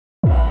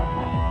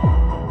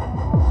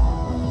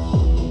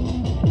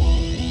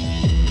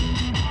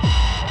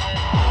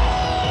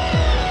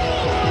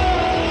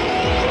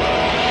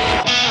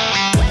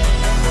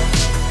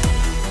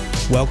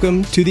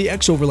Welcome to the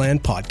X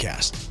Overland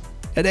podcast.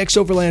 At X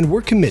Overland,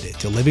 we're committed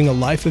to living a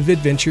life of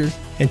adventure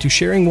and to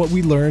sharing what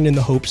we learn in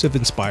the hopes of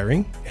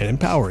inspiring and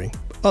empowering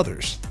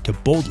others to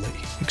boldly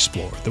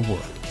explore the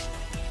world.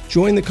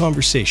 Join the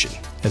conversation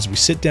as we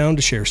sit down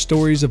to share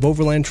stories of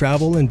overland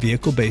travel and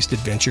vehicle-based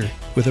adventure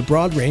with a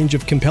broad range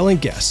of compelling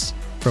guests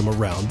from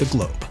around the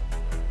globe.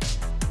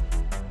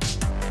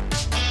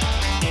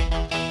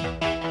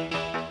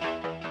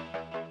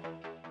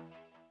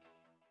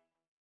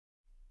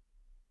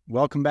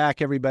 Welcome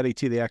back, everybody,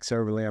 to the X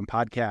Overland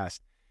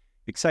podcast.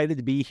 Excited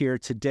to be here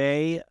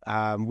today.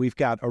 We've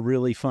got a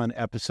really fun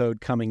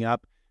episode coming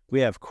up. We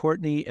have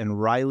Courtney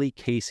and Riley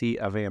Casey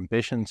of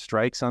Ambition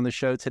Strikes on the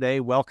show today.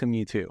 Welcome,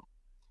 you two.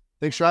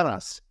 Thanks for having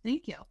us.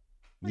 Thank you.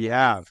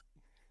 Yeah.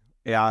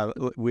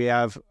 We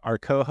have our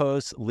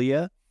co-host,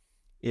 Leah,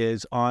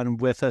 is on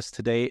with us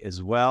today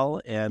as well.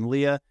 And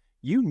Leah,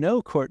 you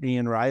know Courtney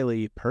and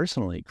Riley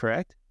personally,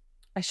 correct?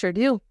 I sure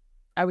do.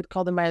 I would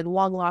call them my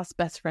long-lost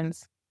best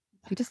friends.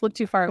 We just live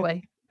too far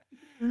away.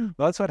 Well,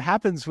 that's what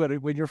happens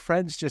when your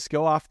friends just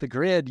go off the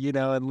grid,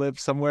 and live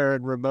somewhere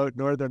in remote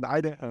northern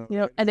Idaho.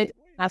 And they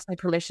asked my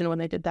permission when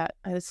they did that.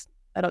 I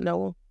don't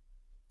know.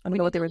 I don't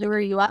know what they were doing. Lure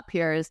you up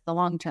here is the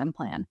long-term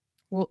plan.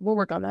 We'll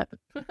work on that.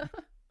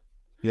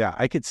 Yeah,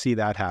 I could see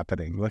that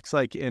happening. Looks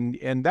like,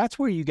 and that's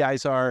where you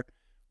guys are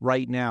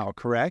right now,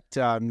 correct?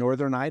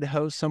 Northern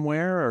Idaho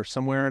somewhere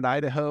in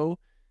Idaho,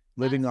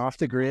 living off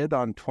the grid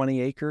on 20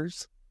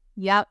 acres.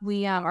 Yep,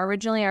 we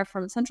originally are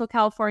from Central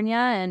California,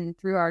 and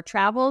through our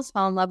travels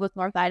fell in love with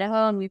North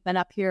Idaho, and we've been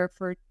up here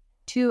for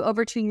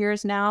over 2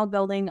 years now,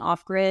 building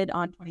off-grid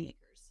on 20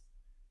 acres.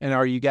 And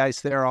are you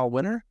guys there all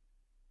winter?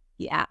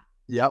 Yeah.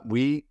 Yep,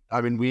 we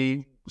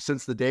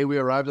since the day we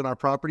arrived on our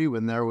property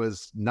when there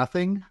was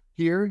nothing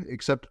here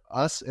except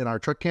us and our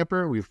truck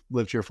camper, we've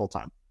lived here full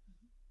time.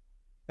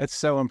 That's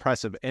so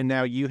impressive. And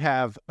now you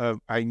have,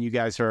 you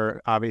guys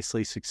are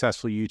obviously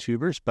successful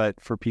YouTubers,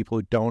 but for people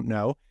who don't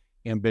know,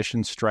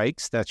 Ambition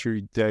Strikes, that's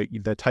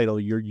the title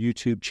of your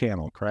YouTube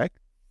channel, correct?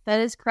 That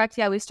is correct.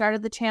 Yeah, we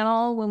started the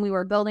channel when we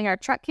were building our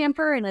truck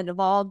camper, and it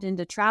evolved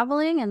into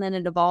traveling, and then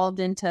it evolved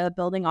into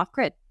building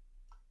off-grid.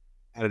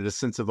 And it has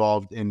since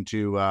evolved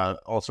into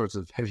all sorts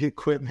of heavy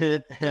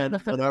equipment and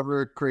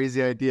whatever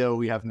crazy idea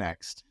we have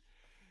next.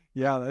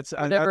 Yeah, that's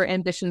whatever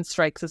Ambition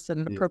Strikes is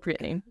an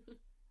appropriate name.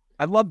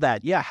 I love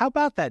that. Yeah, how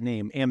about that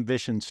name,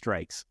 Ambition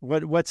Strikes?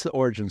 What's the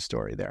origin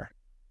story there?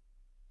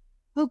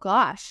 Oh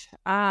gosh,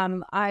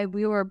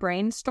 we were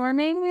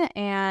brainstorming,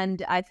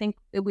 and I think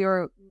we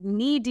were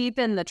knee deep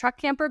in the truck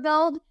camper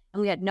build,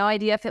 and we had no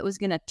idea if it was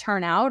going to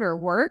turn out or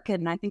work.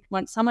 And I think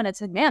when someone had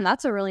said, "Man,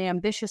 that's a really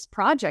ambitious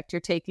project you're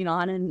taking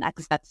on," and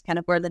that's kind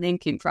of where the name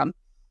came from.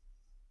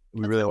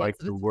 We really like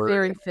the word.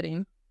 Very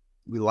fitting.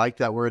 We like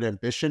that word,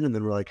 ambition, and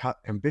then we're like,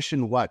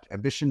 ambition what?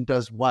 Ambition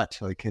does what?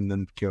 And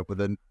then came up with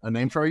a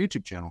name for our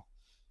YouTube channel.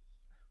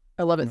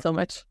 I love it so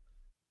much.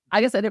 I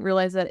guess I didn't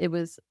realize that it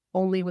was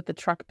only with the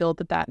truck build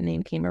that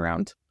name came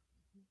around.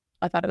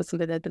 I thought it was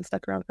something that had been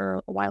stuck around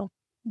for a while.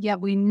 Yeah,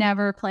 we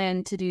never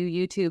planned to do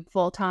YouTube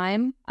full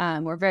time.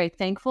 We're very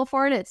thankful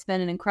for it. It's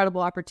been an incredible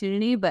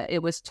opportunity, but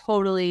it was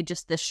totally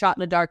just this shot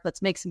in the dark.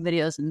 Let's make some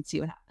videos and see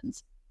what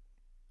happens.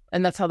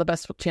 And that's how the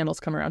best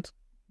channels come around.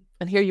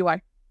 And here you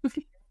are.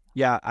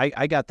 Yeah,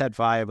 I got that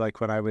vibe like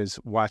when I was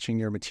watching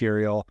your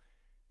material.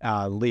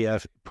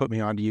 Leah put me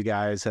onto you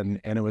guys, and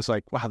it was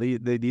like, wow,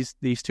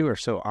 these two are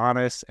so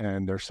honest,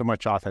 and there's so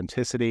much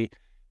authenticity,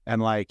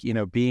 and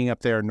being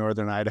up there in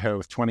northern Idaho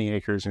with 20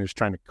 acres and just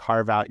trying to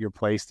carve out your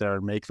place there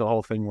and make the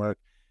whole thing work,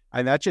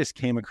 and that just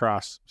came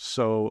across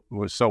so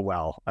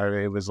well.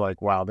 It was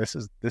like, wow, this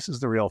is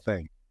the real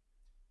thing.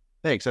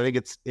 Thanks. I think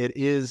it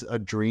is a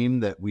dream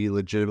that we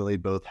legitimately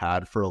both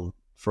had for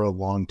a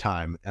long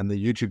time, and the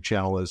YouTube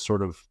channel is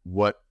sort of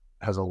what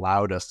has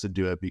allowed us to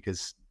do it,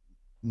 because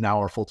now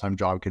our full-time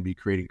job can be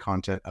creating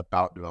content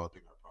about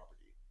developing our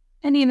property.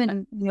 And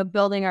even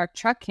building our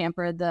truck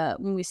camper,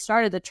 when we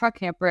started the truck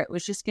camper, it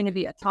was just going to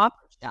be a top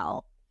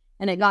shell,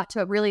 and it got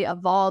to really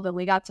evolve, and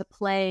we got to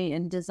play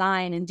and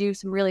design and do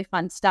some really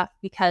fun stuff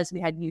because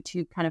we had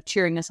YouTube kind of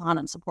cheering us on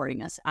and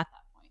supporting us at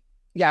that point.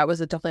 Yeah, it was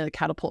definitely a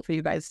catapult for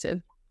you guys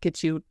to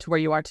get you to where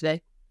you are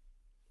today.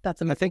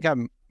 That's amazing. I think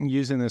I'm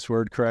using this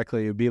word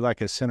correctly. It would be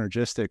like a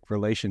synergistic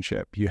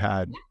relationship you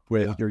had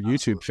with your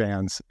YouTube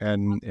fans,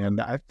 and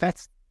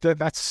that's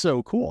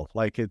so cool.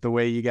 Like the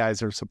way you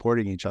guys are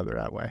supporting each other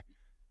that way.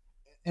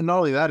 And not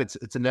only that,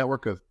 it's a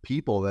network of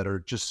people that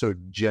are just so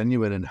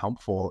genuine and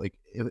helpful. Like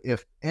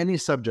if any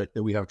subject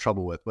that we have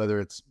trouble with, whether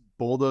it's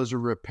bulldozer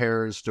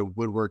repairs to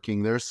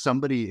woodworking, there's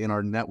somebody in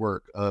our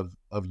network of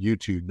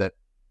YouTube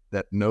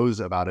that knows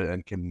about it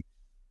and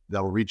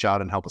that will reach out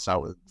and help us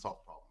out with solve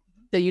the problem.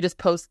 So you just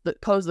pose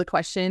the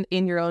question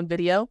in your own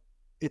video.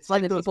 It's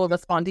like people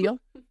respond to you.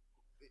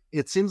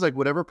 It seems like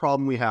whatever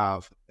problem we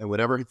have and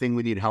whatever thing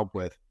we need help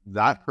with,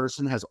 that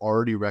person has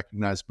already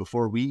recognized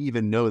before we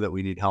even know that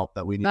we need help,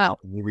 that we need help,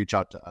 and they reach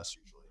out to us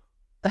usually.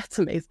 That's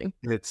amazing.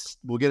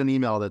 We'll get an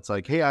email that's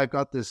like, hey, I've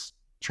got this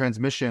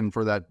transmission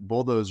for that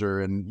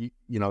bulldozer, and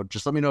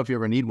just let me know if you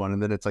ever need one.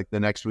 And then it's like the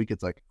next week,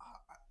 it's like,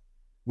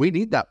 we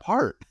need that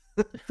part.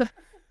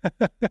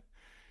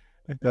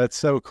 That's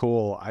so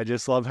cool. I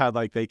just love how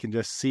like they can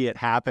just see it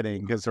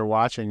happening because they're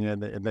watching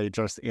and they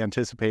just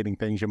anticipating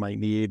things you might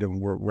need and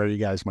where you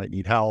guys might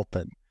need help.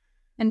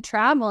 And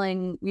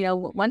traveling,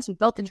 once we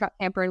built the truck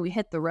camper and we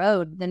hit the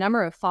road, the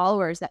number of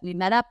followers that we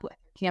met up with,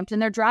 camped in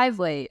their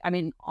driveway, I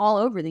mean, all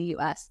over the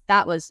U.S.,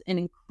 that was an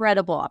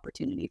incredible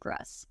opportunity for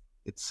us.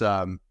 It's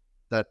that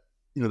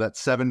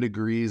 7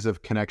 degrees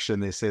of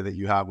connection they say that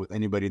you have with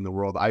anybody in the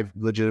world. I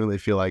legitimately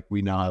feel like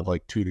we now have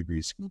like 2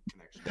 degrees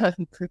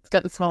connection. It's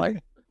gotten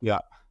smaller. Yeah.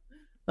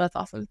 That's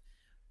awesome.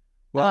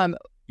 Well,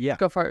 yeah.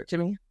 Go for it,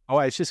 Jimmy. Oh,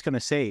 I was just going to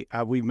say,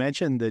 we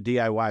mentioned the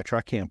DIY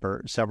truck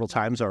camper several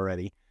times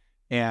already.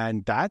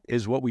 And that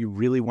is what we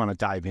really want to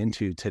dive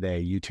into today,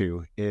 you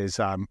two, is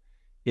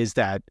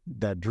that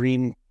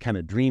dream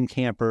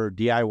camper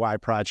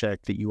DIY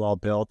project that you all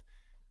built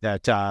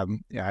that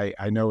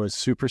I know is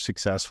super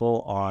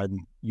successful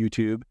on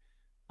YouTube.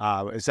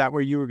 Is that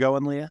where you were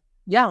going, Leah?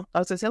 Yeah, I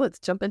was going to say, let's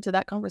jump into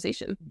that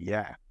conversation.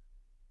 Yeah.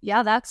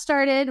 Yeah, that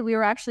started, we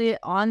were actually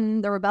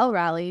on the Rebel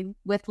Rally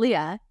with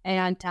Leah,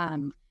 and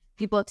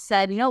people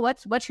said,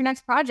 what's your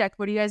next project?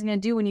 What are you guys going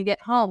to do when you get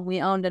home?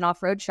 We owned an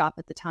off-road shop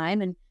at the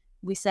time, and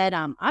we said,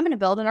 I'm going to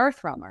build an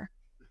earth roamer.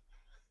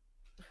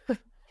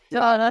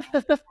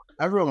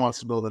 Everyone wants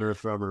to build an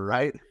earth roamer,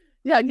 right?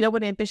 Yeah,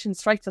 when ambition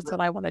strikes, that's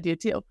what I want to do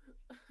too.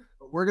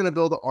 We're going to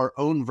build our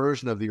own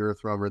version of the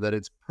earth roamer that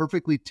it's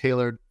perfectly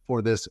tailored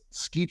for this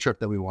ski trip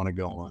that we want to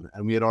go on.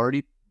 And we had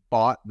already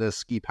bought the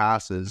ski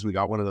passes. We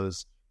got one of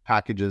those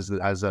packages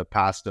that has a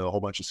pass to a whole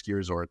bunch of ski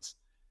resorts.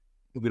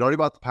 We'd already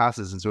bought the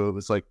passes. And so it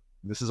was like,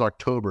 this is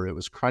October. It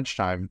was crunch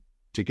time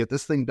to get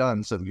this thing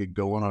done so we could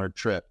go on our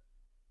trip.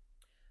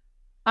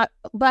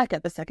 Back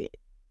up a second.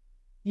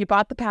 You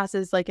bought the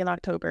passes like in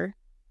October.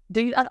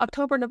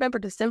 October, November,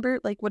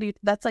 December? Like,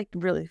 that's like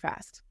really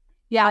fast.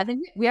 Yeah, I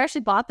think we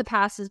actually bought the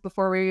passes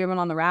before we were even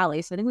on the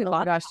rally. So I think we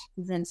bought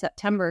passes in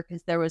September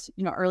because there was,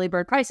 early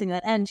bird pricing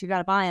that ends. You got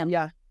to buy them.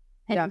 Yeah.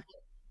 And yeah.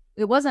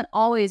 It wasn't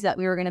always that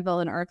we were going to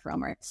build an earth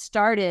roamer. It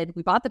started,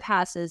 we bought the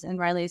passes, and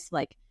Riley's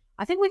like,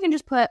 I think we can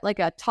just put like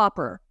a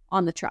topper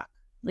on the truck,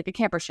 like a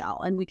camper shell,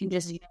 and we can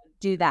just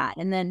do that.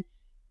 And then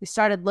we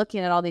started looking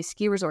at all these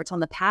ski resorts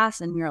on the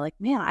pass, and we were like,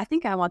 man, I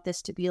think I want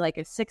this to be like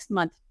a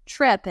 6-month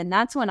trip. And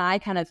that's when I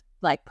kind of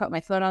like put my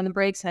foot on the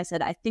brakes and I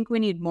said, I think we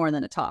need more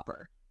than a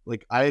topper.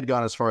 Like I had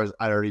gone as far as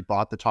I'd already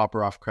bought the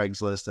topper off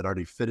Craigslist. I'd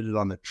already fitted it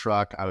on the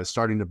truck. I was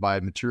starting to buy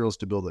materials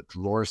to build a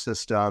drawer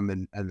system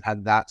and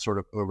had that sort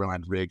of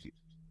overland rig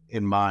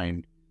in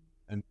mind.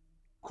 And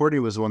Courtney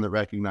was the one that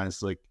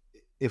recognized, like,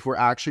 if we're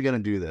actually going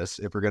to do this,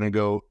 if we're going to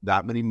go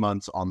that many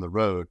months on the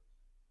road,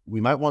 we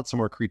might want some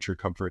more creature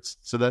comforts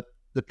so that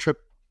the trip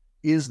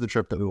is the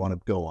trip that we want to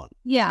go on.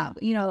 Yeah.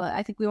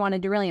 I think we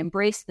wanted to really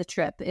embrace the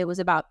trip. It was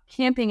about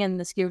camping in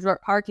the ski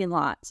resort parking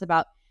lot. It's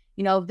about,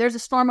 if there's a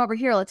storm over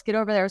here, let's get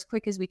over there as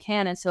quick as we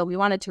can. And so we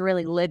wanted to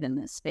really live in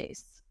this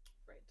space.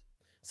 Right.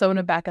 So I want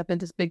to back up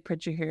into this big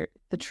picture here.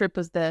 The trip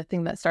was the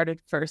thing that started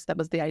first. That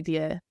was the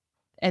idea.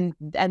 And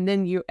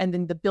then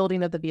the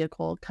building of the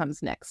vehicle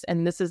comes next.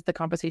 And this is the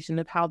conversation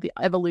of how the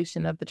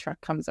evolution of the truck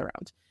comes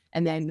around.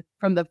 And then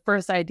from the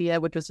first idea,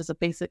 which was just a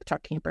basic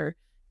truck camper,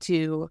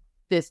 to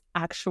this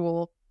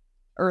actual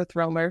earth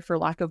roamer, for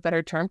lack of a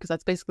better term, because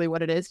that's basically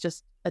what it is,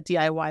 just a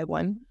DIY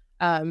one.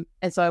 And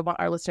so I want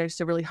our listeners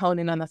to really hone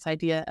in on this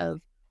idea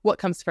of what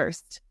comes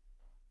first,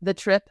 the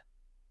trip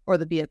or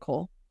the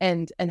vehicle,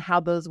 and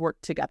how those work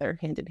together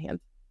hand in hand.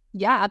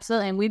 Yeah,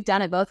 absolutely. And we've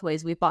done it both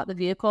ways. We've bought the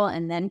vehicle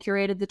and then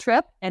curated the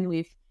trip, and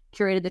we've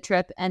curated the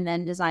trip and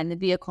then designed the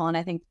vehicle. And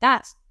I think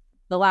that's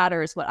the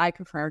latter is what I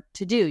prefer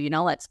to do.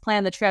 Let's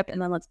plan the trip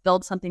and then let's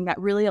build something that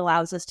really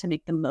allows us to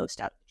make the most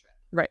out of the trip.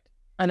 Right.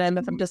 And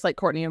I'm just like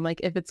Courtney. I'm like,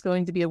 if it's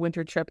going to be a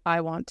winter trip,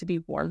 I want to be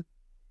warm.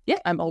 Yeah.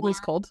 I'm always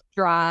cold.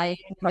 Dry.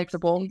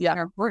 Comfortable. Yeah.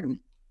 Are important.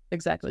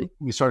 Exactly.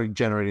 We started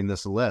generating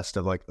this list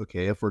of like,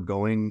 okay, if we're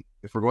going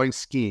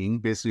skiing,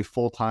 basically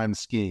full-time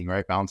skiing,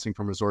 right? Bouncing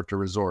from resort to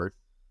resort.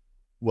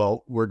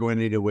 Well, we're going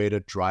to need a way to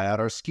dry out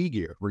our ski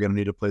gear. We're going to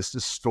need a place to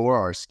store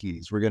our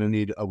skis. We're going to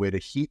need a way to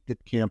heat the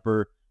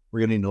camper. We're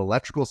going to need an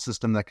electrical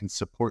system that can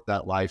support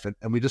that life.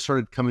 And we just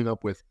started coming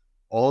up with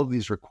all of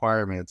these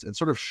requirements and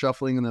sort of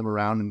shuffling them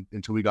around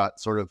until we got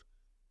sort of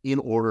in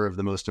order of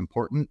the most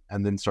important,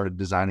 and then started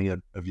designing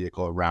a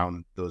vehicle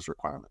around those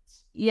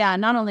requirements. Yeah,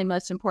 not only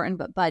most important,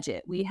 but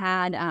budget. We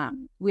had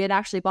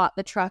actually bought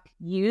the truck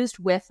used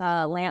with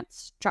a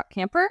Lance truck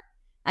camper,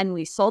 and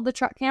we sold the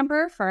truck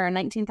camper for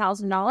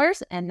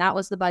 $19,000, and that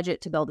was the budget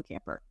to build a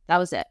camper. That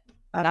was it.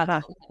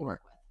 That's what we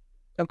work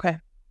with. Okay.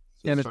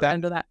 So and at the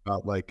end of that,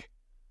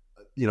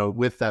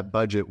 with that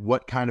budget,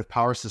 what kind of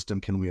power system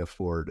can we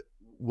afford?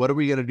 What are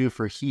we going to do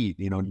for heat?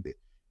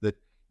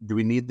 Do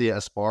we need the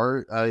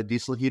Aspar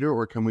diesel heater,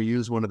 or can we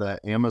use one of the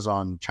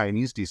Amazon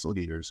Chinese diesel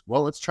heaters?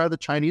 Well, let's try the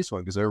Chinese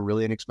one because they're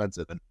really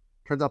inexpensive, and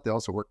turns out they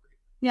also work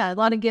great. Yeah, a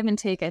lot of give and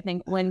take, I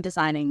think, when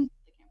designing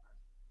the camper.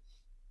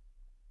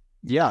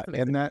 Yeah,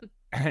 and that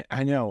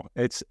I know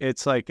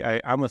it's like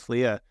I'm with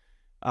Leah.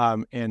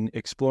 and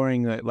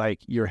exploring like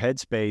your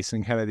headspace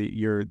and kind of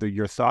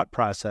your thought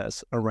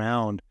process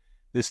around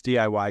this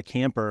DIY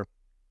camper,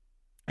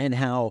 and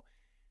how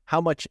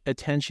much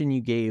attention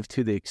you gave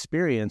to the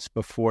experience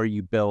before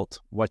you built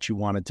what you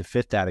wanted to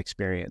fit that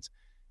experience.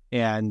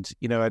 And,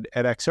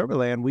 at X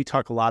Overland, we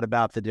talk a lot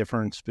about the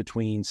difference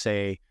between,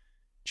 say,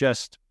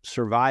 just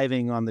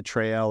surviving on the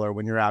trail or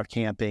when you're out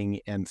camping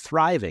and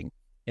thriving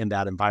in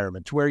that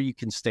environment to where you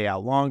can stay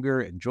out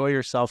longer, enjoy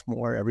yourself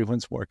more,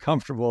 everyone's more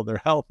comfortable,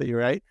 they're healthy,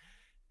 right?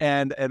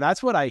 And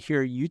that's what I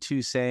hear you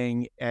two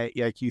saying,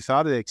 like you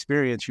thought of the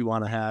experience you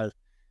want to have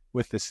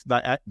with this,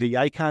 the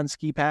Icon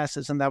ski pass,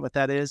 isn't that what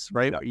that is,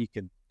 right? You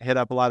can hit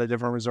up a lot of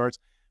different resorts,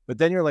 but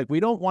then you're like, we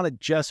don't want to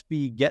just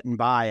be getting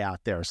by out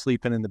there,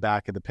 sleeping in the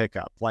back of the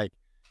pickup. Like,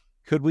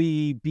 could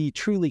we be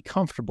truly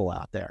comfortable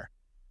out there?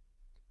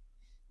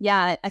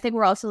 Yeah, I think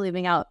we're also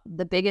leaving out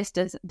the biggest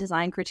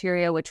design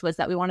criteria, which was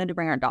that we wanted to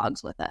bring our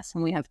dogs with us.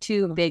 And we have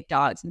 2 big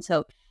dogs. And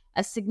so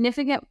a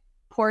significant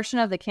portion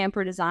of the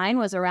camper design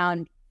was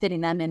around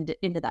fitting them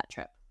into that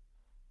trip.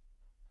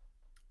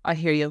 I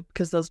hear you,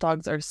 because those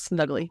dogs are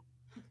snuggly.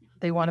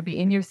 They want to be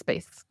in your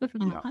space.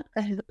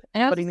 And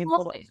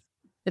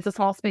It's a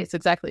small space,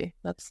 exactly.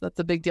 That's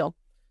a big deal.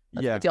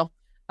 That's a big deal.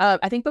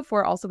 I think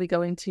before also we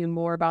go into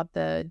more about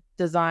the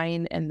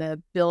design and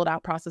the build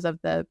out process of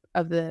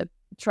the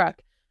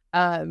truck.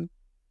 I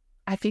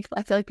feel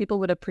like people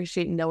would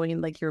appreciate knowing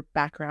like your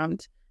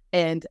background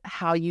and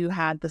how you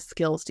had the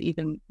skills to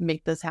even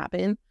make this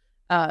happen.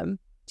 Do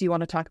you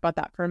want to talk about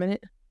that for a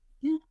minute?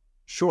 Yeah.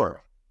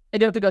 Sure. I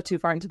don't have to go too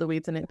far into the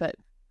weeds in it, but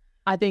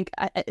I think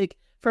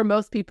for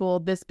most people,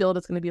 this build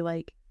is going to be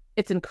like,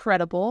 it's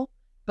incredible,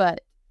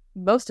 but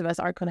most of us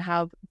aren't going to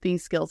have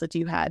these skills that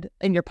you had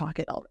in your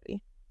pocket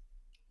already.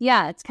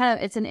 Yeah,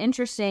 it's an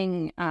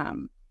interesting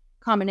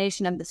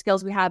combination of the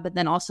skills we had, but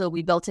then also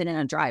we built it in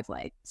a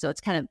driveway. So it's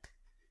kind of...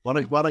 Why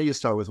don't you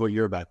start with what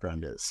your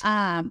background is?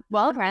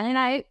 Well, Riley and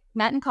I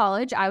met in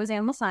college. I was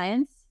animal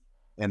science.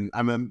 And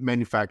I'm a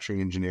manufacturing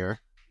engineer.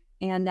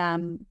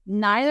 And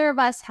neither of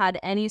us had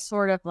any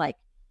sort of like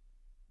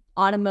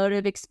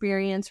automotive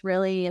experience,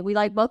 really. We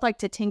both like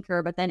to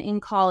tinker, but then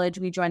in college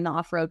we joined the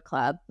off-road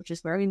club, which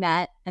is where we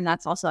met. And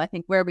that's also, I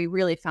think, where we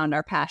really found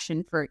our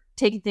passion for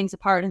taking things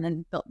apart and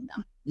then building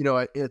them.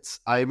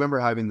 I remember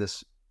having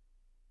this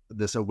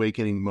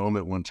awakening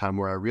moment one time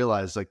where I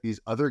realized like these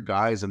other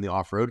guys in the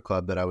off-road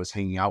club that I was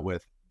hanging out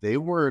with, they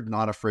were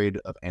not afraid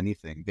of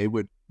anything. They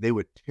would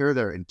tear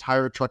their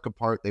entire truck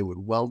apart. They would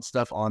weld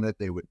stuff on it.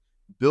 They would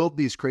build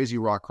these crazy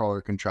rock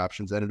crawler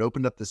contraptions. And it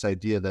opened up this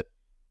idea that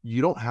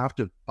you don't have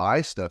to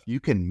buy stuff. You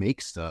can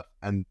make stuff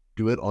and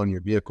do it on your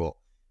vehicle.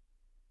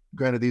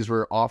 Granted, these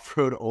were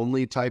off-road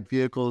only type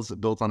vehicles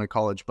built on a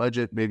college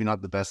budget. Maybe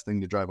not the best thing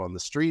to drive on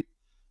the street.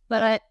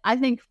 But I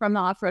think from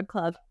the off-road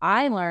club,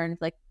 I learned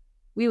like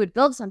we would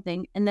build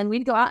something and then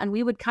we'd go out and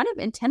we would kind of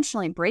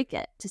intentionally break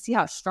it to see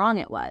how strong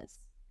it was.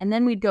 And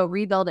then we'd go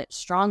rebuild it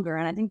stronger.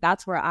 And I think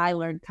that's where I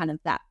learned kind of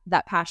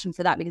that passion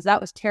for that, because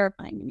that was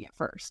terrifying to me at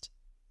first.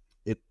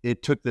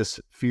 It took this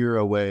fear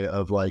away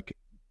of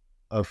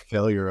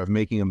failure, of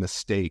making a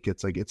mistake.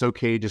 It's like, it's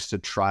okay just to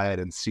try it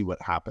and see what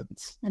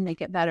happens. And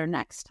make it better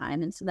next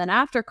time. And so then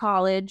after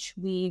college,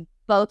 we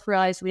both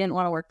realized we didn't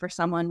want to work for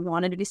someone. We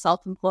wanted to be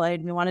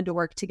self-employed. We wanted to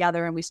work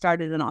together, and we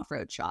started an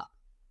off-road shop.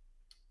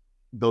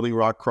 Building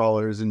rock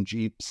crawlers and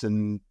Jeeps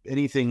and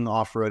anything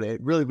off-road.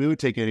 We would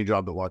take any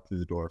job that walked through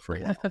the door for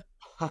a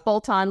while.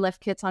 Bolt-on lift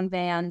kits on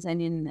vans.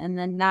 And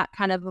then that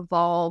kind of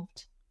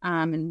evolved.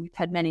 And we've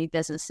had many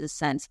businesses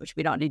since, which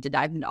we don't need to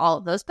dive into all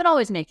of those, but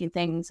always making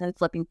things and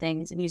flipping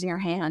things and using our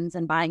hands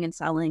and buying and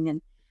selling.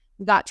 And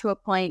we got to a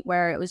point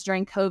where it was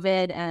during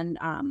COVID, and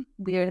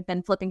we had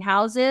been flipping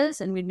houses,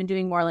 and we'd been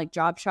doing more like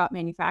job shop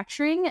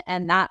manufacturing,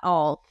 and that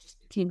all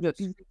came to a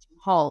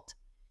halt.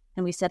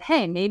 And we said,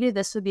 hey, maybe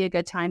this would be a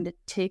good time to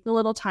take a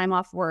little time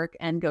off work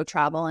and go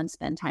travel and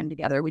spend time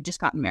together. We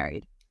just got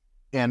married.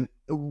 And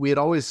we'd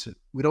always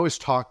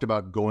talked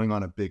about going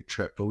on a big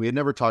trip, but we had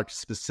never talked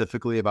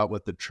specifically about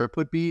what the trip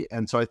would be.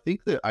 And so I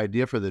think the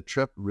idea for the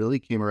trip really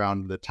came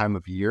around the time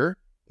of year.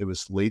 It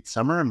was late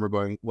summer, and we're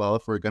going, well,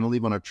 if we're going to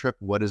leave on a trip,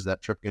 what is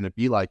that trip going to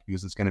be like?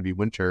 Because it's going to be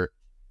winter.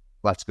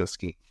 Let's go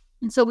ski.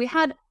 And so we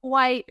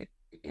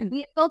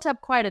built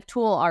up quite a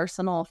tool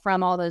arsenal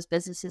from all those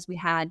businesses we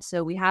had.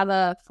 So we have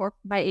a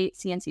 4x8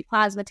 CNC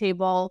plasma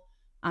table,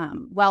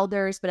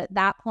 welders, but at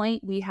that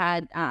point we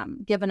had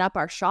given up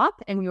our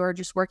shop, and we were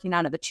just working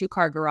out of a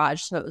 2-car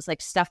garage. So it was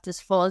like stuffed as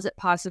full as it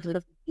possibly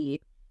could be.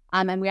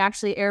 And we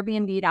actually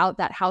Airbnb'd out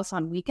that house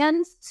on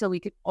weekends, so we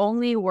could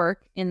only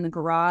work in the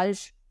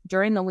garage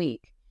during the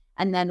week.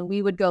 And then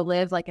we would go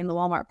live like in the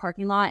Walmart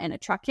parking lot in a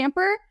truck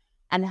camper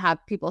and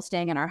have people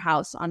staying in our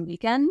house on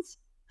weekends.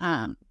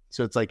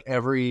 So it's like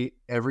every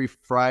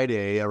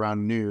Friday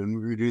around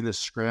noon, we were doing this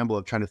scramble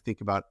of trying to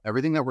think about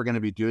everything that we're going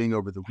to be doing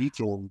over the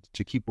weekend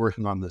to keep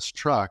working on this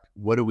truck.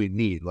 What do we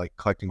need? Like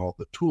collecting all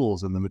the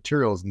tools and the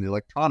materials and the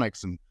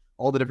electronics and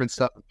all the different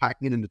stuff, and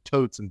packing it into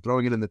totes and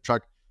throwing it in the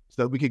truck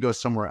so that we could go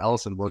somewhere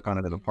else and work on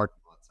it in a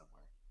parking lot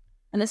somewhere.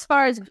 And as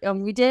far as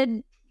we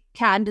did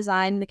CAD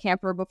designed the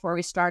camper before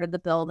we started the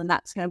build, and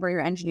that's kind of where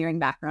your engineering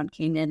background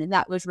came in, and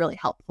that was really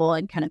helpful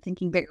in kind of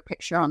thinking bigger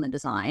picture on the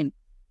design.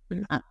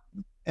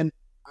 And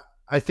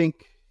I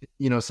think,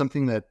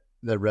 something that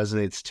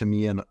resonates to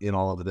me in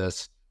all of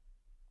this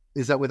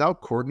is that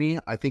without Courtney,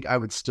 I think I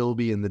would still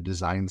be in the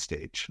design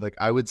stage. Like,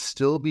 I would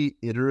still be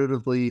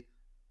iteratively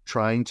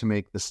trying to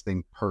make this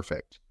thing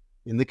perfect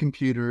in the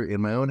computer,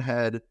 in my own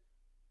head.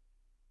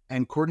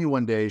 And Courtney,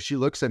 one day, she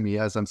looks at me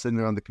as I'm sitting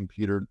there on the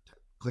computer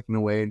clicking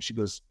away, and she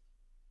goes,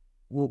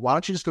 well, why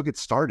don't you just go get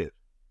started?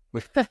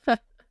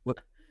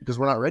 Because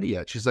we're not ready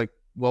yet. She's like,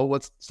 well,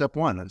 what's step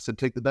one? I said,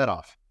 take the bed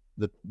off.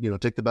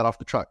 Take the bed off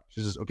the truck.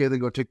 She says, okay, then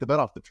go take the bed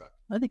off the truck.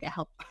 I think it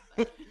helped.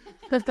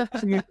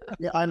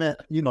 Yeah, I know.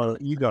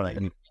 You got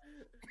it.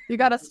 You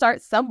got to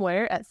start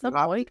somewhere at some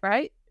point,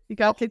 right? You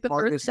got to take the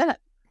first step.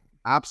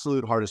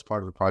 Absolute hardest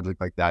part of a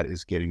project like that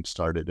is getting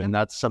started, and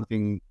that's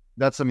something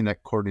that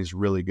Courtney's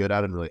really good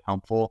at and really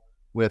helpful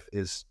with,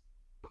 is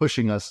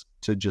pushing us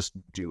to just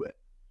do it.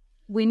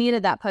 We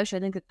needed that push. I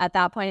think at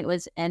that point it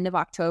was end of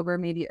October,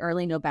 maybe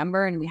early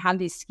November, and we had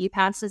these ski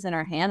passes in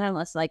our hand, and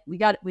it's like we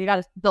got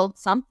to build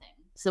something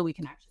so we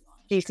can actually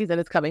launch. You see that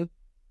it's coming.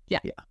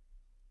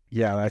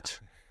 Yeah,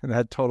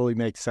 that totally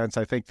makes sense.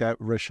 I think that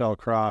Rochelle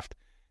Croft,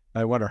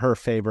 one of her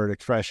favorite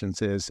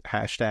expressions is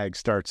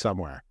 #start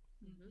somewhere.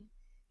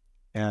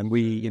 And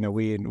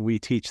we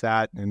teach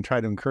that and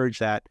try to encourage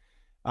that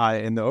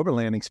in the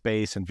overlanding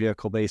space and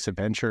vehicle-based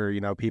adventure.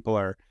 People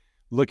are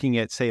looking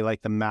at, say,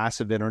 like the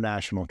massive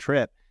international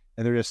trip,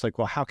 and they're just like,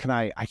 well, how can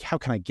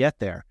I get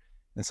there?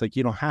 And it's like,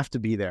 you don't have to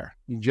be there.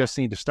 You just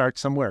need to start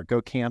somewhere.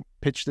 Go camp,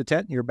 pitch the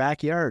tent in your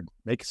backyard,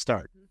 make a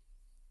start.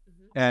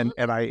 And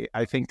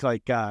I think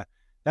like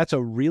that's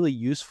a really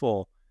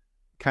useful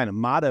kind of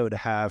motto to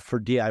have for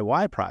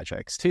DIY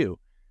projects too.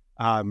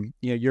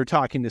 You're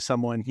talking to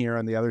someone here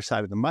on the other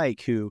side of the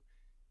mic who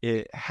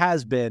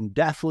has been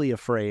deathly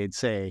afraid,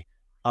 say,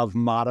 of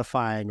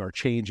modifying or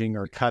changing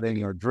or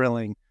cutting or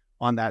drilling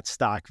on that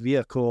stock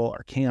vehicle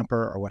or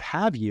camper or what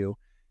have you.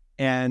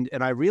 And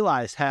I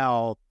realized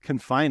how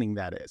confining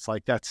that is.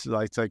 Like, that's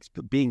like, it's like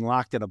being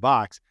locked in a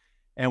box.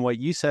 And what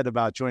you said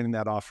about joining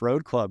that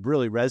off-road club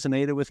really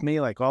resonated with me.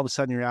 Like, all of a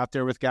sudden you're out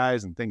there with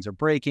guys and things are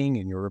breaking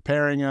and you're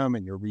repairing them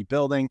and you're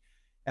rebuilding.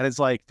 And it's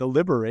like the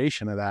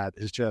liberation of that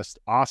is just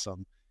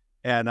awesome.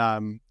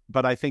 And,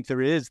 but I think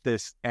there is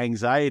this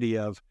anxiety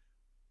of,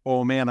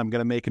 oh man, I'm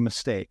going to make a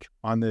mistake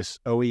on this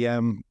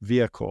OEM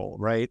vehicle,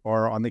 right?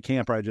 Or on the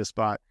camper I just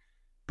bought.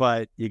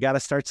 But you got to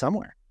start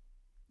somewhere.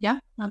 Yeah,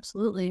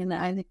 absolutely. And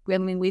I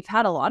mean, we've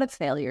had a lot of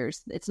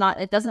failures. It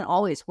doesn't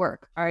always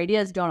work. Our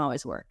ideas don't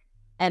always work.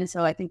 And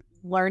so I think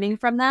learning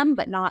from them,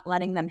 but not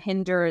letting them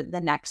hinder the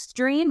next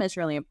dream is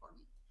really important.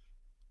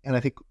 And I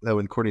think that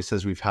when Courtney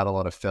says we've had a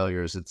lot of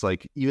failures, it's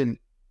like, even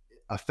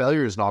a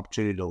failure is an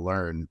opportunity to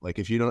learn. Like,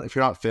 if you're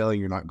not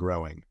failing, you're not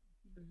growing.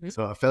 Mm-hmm.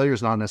 So a failure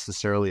is not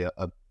necessarily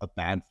a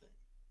bad thing.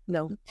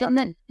 No. And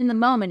then in the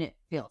moment it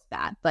feels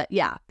bad, but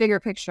yeah, bigger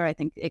picture, I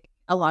think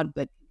a lot of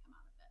good can come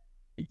out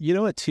of it. You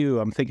know what, too?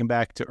 I'm thinking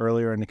back to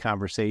earlier in the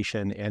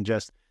conversation and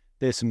just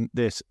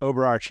this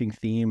overarching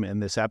theme in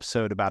this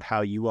episode about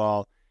how you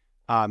all,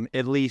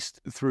 at least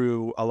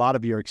through a lot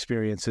of your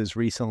experiences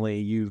recently,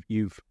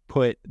 you've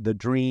put the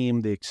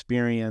dream, the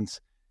experience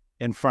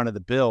in front of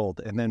the build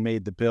and then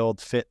made the build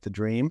fit the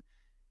dream.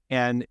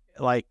 And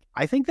like,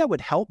 I think that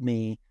would help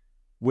me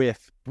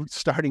with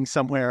starting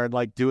somewhere and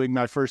like doing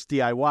my first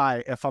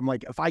DIY. If I'm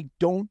like, if I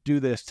don't do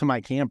this to my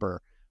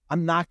camper,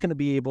 I'm not going to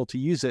be able to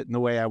use it in the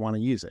way I want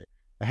to use it.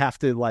 I have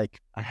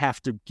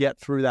to get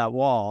through that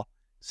wall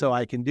so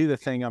I can do the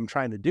thing I'm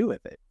trying to do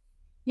with it.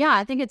 Yeah,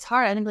 I think it's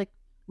hard. I think like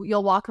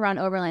you'll walk around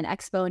Overland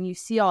Expo and you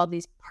see all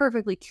these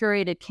perfectly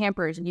curated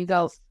campers and you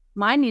go,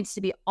 mine needs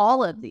to be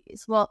all of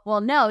these.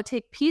 Well, no,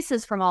 take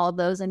pieces from all of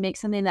those and make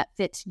something that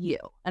fits you.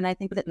 And I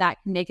think that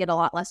can make it a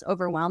lot less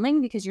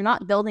overwhelming because you're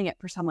not building it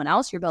for someone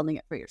else, you're building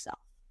it for yourself.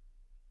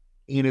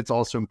 And it's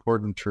also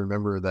important to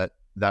remember that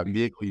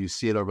vehicle you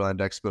see at Overland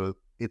Expo,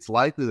 it's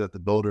likely that the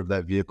builder of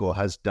that vehicle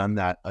has done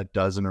that a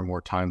dozen or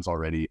more times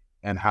already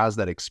and has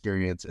that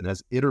experience and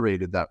has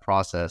iterated that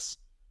process.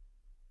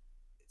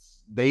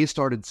 They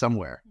started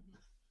somewhere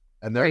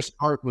and their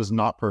start was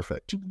not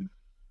perfect.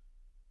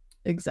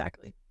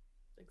 Exactly.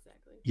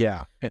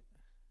 Yeah.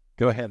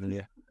 Go ahead,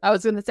 Leah. I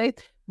was going to say,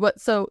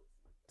 so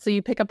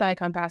you pick up the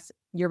Icon Pass,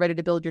 you're ready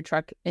to build your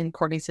truck, and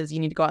Courtney says you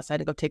need to go outside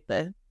and go take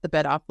the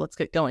bed off. Let's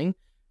get going.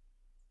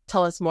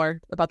 Tell us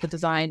more about the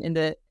design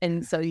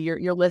and so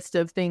your list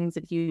of things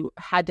that you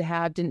had to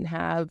have,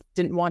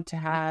 didn't want to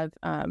have.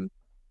 How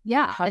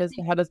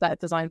does that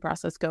design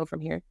process go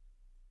from here?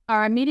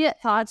 Our immediate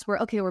thoughts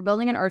were, okay, we're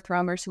building an earth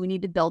roamer, so we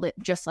need to build it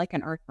just like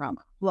an earth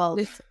roamer. Well,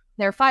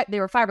 they were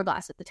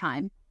fiberglass at the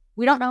time.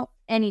 We don't know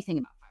anything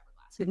about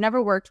fiberglass. We've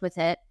never worked with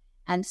it.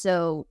 And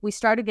so we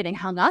started getting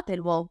hung up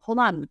and, well, hold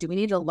on, do we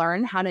need to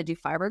learn how to do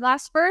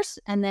fiberglass first?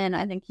 And then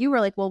I think you were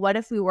like, well, what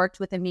if we worked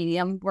with a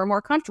medium we're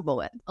more comfortable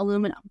with,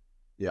 aluminum?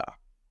 Yeah.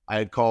 I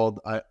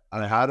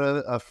had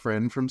a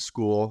friend from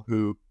school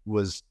who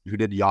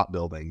did yacht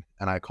building,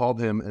 and I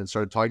called him and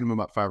started talking to him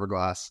about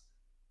fiberglass.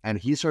 And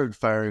he started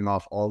firing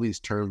off all these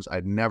terms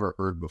I'd never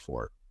heard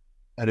before.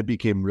 And it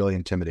became really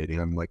intimidating.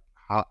 I'm like,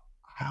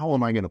 how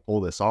am I going to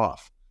pull this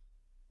off?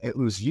 It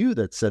was you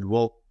that said,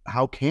 well,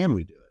 how can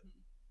we do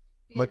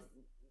it? Like,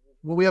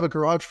 well, we have a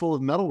garage full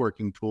of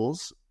metalworking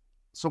tools,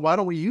 so why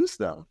don't we use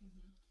them?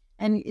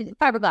 And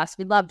fiberglass,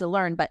 we'd love to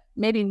learn, but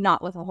maybe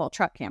not with a whole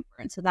truck camper.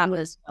 And so that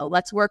was,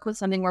 let's work with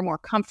something we're more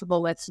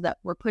comfortable with so that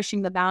we're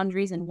pushing the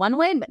boundaries in one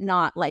way, but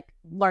not like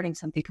learning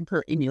something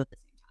completely new at the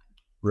same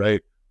time.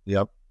 Right.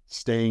 Yep.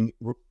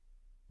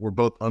 We're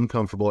both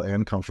uncomfortable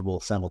and comfortable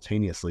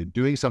simultaneously.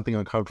 Doing something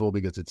uncomfortable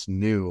because it's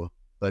new,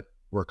 but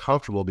we're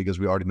comfortable because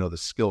we already know the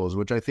skills,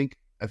 which I think,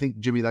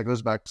 Jimmy, that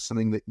goes back to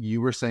something that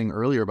you were saying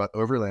earlier about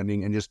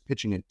overlanding and just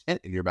pitching a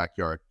tent in your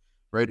backyard,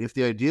 right? If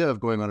the idea of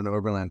going on an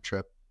overland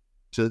trip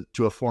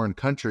to a foreign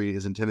country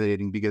is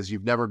intimidating because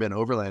you've never been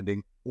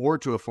overlanding, or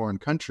to a foreign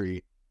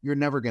country, you're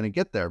never going to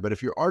get there. But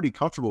if you're already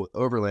comfortable with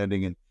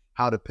overlanding and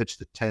how to pitch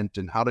the tent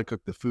and how to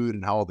cook the food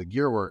and how all the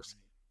gear works,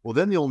 well,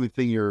 then the only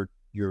thing you're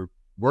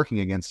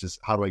working against is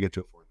how do I get to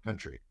a foreign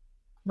country?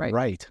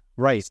 Right.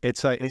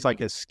 It's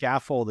like a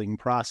scaffolding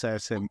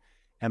process, and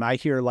I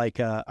hear like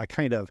a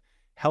kind of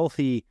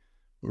healthy,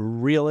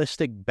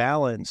 realistic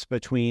balance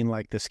between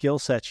like the skill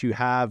sets you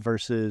have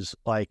versus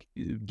like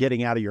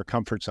getting out of your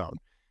comfort zone.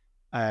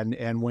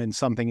 And when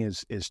something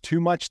is too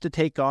much to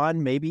take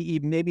on, maybe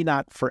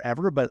not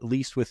forever, but at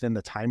least within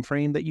the time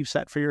frame that you've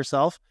set for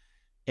yourself,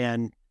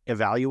 and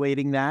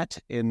evaluating that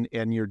in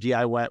your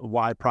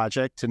DIY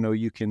project to know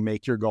you can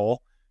make your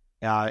goal.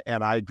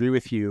 And I agree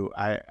with you.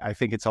 I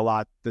think it's a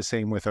lot the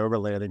same with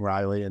overlanding,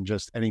 Riley, and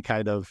just any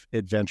kind of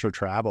adventure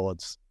travel.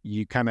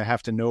 You kind of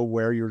have to know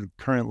where your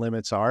current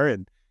limits are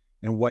and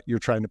what you're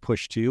trying to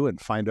push to, and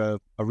find a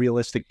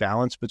realistic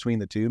balance between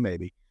the two,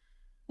 maybe.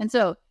 And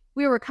so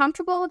we were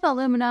comfortable with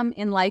aluminum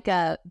in like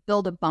a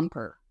build a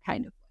bumper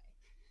kind of way.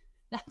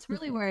 That's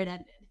really where it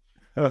ended.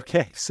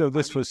 Okay, so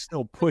this was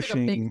still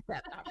pushing. A big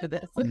step after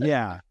this.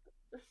 Yeah,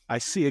 I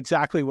see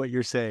exactly what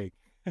you're saying.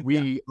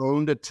 We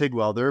owned a TIG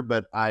welder,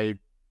 but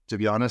to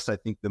be honest, I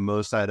think the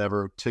most I'd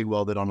ever TIG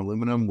welded on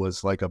aluminum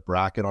was like a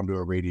bracket onto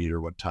a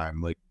radiator one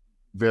time, like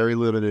very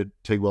limited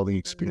TIG welding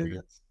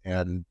experience.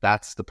 And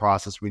that's the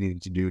process we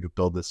needed to do to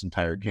build this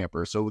entire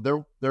camper. So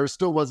there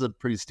still was a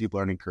pretty steep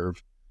learning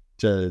curve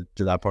to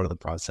that part of the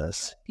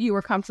process. You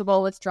were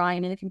comfortable with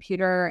drawing in a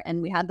computer,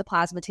 and we had the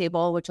plasma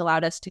table, which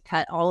allowed us to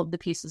cut all of the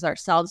pieces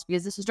ourselves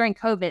because this was during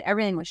COVID.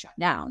 Everything was shut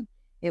down.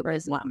 It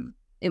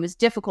was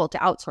difficult to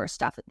outsource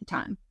stuff at the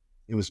time.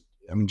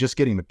 Just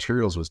getting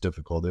materials was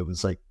difficult. It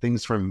was like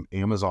things from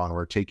Amazon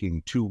were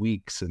taking 2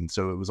 weeks. And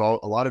so it was a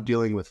lot of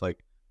dealing with like,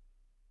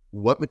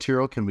 what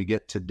material can we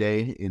get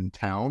today in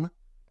town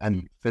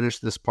and finish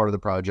this part of the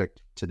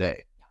project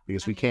today?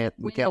 Because we can't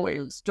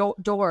wait.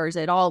 Doors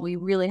at all. We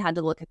really had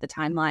to look at the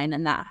timeline,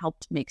 and that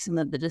helped make some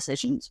of the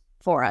decisions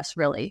for us,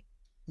 really.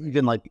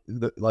 Even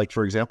like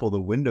for example,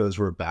 the windows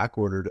were back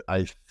ordered,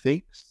 I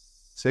think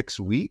 6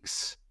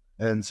 weeks.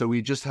 And so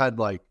we just had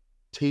like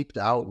taped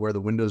out where the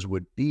windows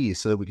would be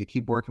so that we could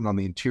keep working on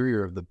the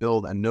interior of the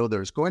build and know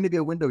there's going to be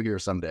a window here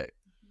someday.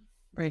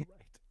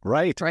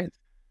 Right.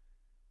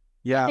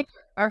 Yeah. I think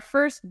our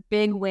first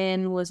big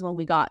win was when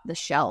we got the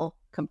shell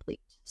complete.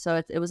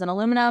 So it was an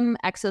aluminum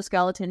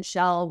exoskeleton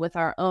shell with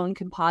our own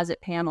composite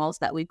panels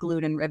that we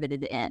glued and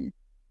riveted in.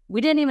 We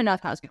didn't even know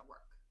if that was going to work.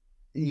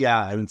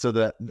 Yeah. And so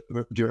do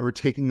you remember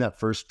taking that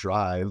first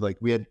drive? Like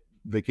we had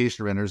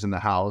vacation renters in the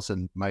house,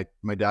 and my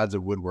dad's a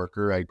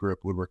woodworker. I grew up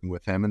woodworking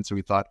with him. And so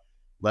we thought,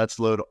 let's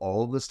load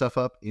all of the stuff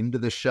up into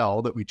the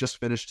shell that we just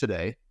finished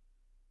today.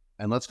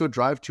 And let's go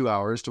drive 2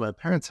 hours to my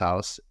parents'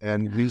 house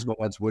and use my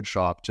dad's wood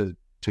shop to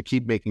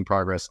keep making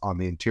progress on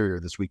the interior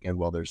this weekend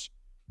while there's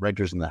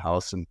renters in the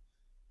house. And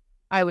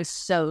I was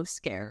so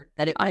scared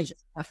that it would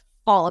just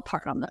fall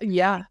apart on the...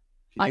 Yeah.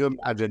 Can you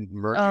imagine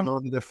merging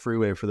onto the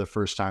freeway for the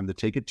first time to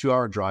take a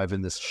 2-hour drive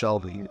in this shell?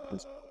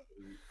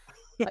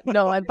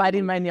 No, I'm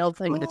biting my nails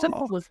like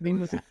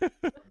listening.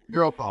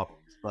 Girl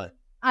problems, but...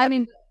 I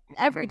mean,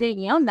 every day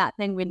you own that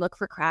thing, we'd look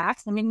for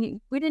cracks. I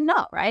mean, we didn't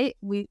know, right?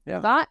 We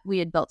thought we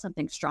had built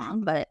something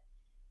strong, but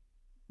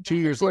 2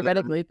 years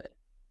later, but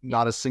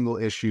not a single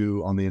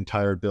issue on the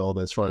entire build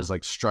as far as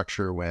like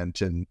structure went,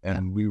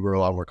 and we were a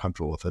lot more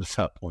comfortable with it at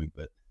that point.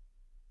 But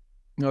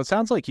it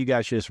sounds like you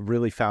guys just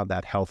really found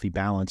that healthy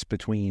balance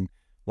between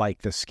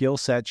like the skill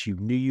sets you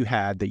knew you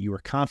had that you were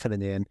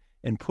confident in,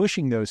 and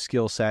pushing those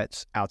skill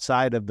sets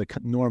outside of the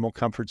normal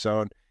comfort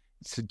zone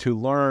to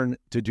learn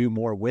to do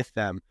more with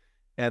them.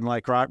 And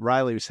like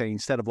Riley was saying,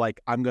 instead of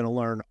like, I'm going to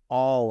learn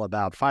all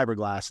about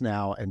fiberglass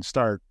now and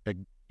start at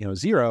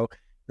zero,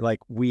 like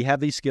we have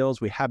these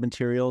skills, we have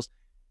materials.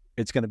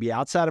 It's going to be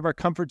outside of our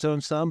comfort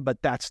zone some,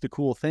 but that's the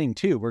cool thing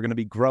too. We're going to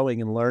be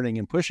growing and learning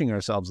and pushing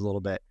ourselves a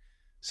little bit.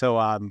 So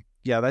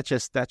that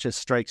just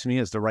strikes me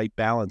as the right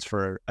balance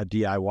for a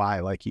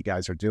DIY like you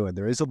guys are doing.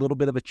 There is a little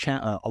bit of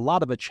a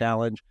lot of a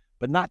challenge,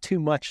 but not too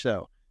much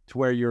so to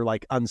where you're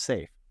like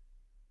unsafe.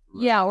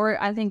 Yeah,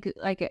 or I think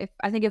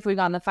if we'd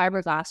gone the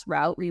fiberglass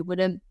route,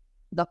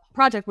 the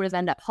project would have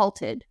ended up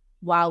halted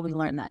while we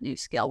learned that new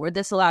skill, where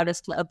this allowed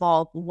us to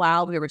evolve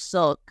while we were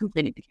still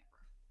completing the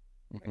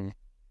camper. Mm-hmm.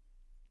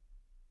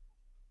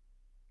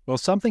 Well,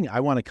 something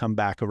I want to come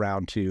back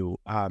around to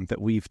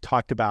that we've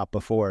talked about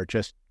before,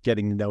 just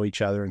getting to know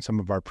each other in some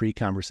of our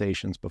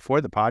pre-conversations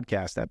before the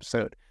podcast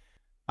episode.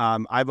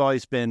 I've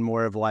always been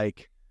more of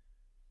like,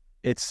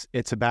 it's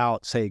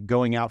about, say,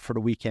 going out for the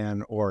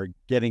weekend or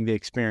getting the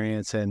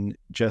experience and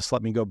just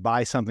let me go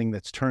buy something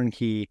that's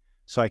turnkey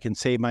so I can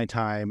save my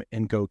time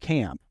and go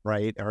camp,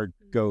 right? Or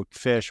go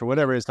fish or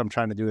whatever it is I'm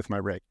trying to do with my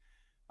rig.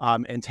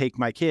 And take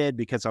my kid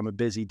because I'm a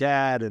busy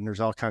dad and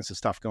there's all kinds of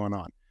stuff going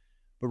on.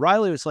 But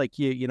Riley was like,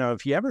 you know,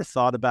 if you ever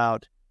thought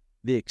about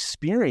the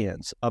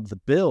experience of the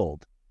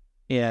build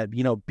and,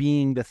 you know,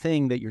 being the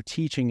thing that you're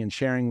teaching and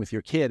sharing with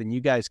your kid, and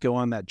you guys go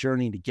on that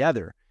journey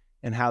together,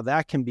 and how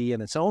that can be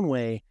in its own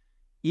way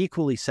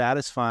equally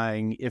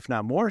satisfying, if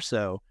not more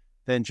so,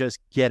 than just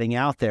getting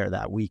out there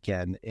that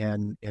weekend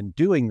and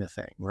doing the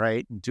thing,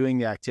 right? And doing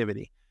the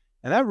activity.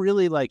 And that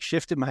really like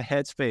shifted my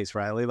headspace,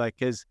 Riley, like,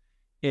 because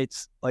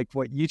it's like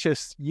what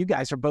you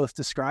guys are both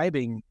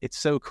describing. It's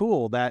so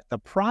cool that the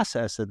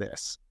process of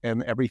this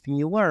and everything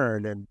you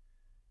learn and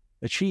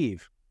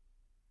achieve.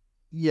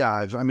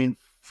 Yeah. I mean,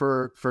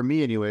 for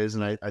me anyways,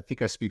 and I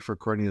think I speak for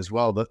Courtney as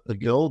well, the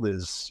build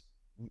is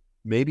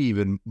maybe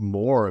even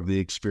more of the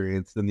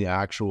experience than the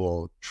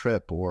actual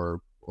trip or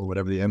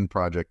whatever the end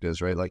project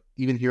is, right? Like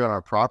even here on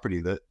our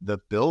property, the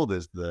build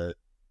is the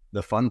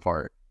fun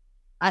part.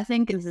 I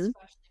think especially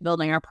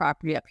building our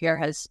property up here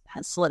has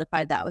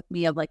solidified that with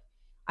me of like,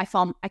 I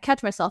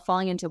catch myself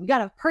falling into, we got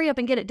to hurry up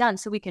and get it done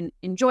so we can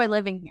enjoy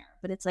living here.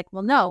 But it's like,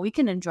 well, no, we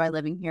can enjoy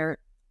living here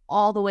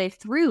all the way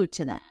through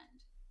to the end.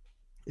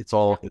 It's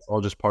all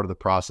just part of the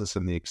process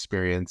and the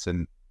experience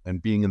and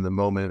being in the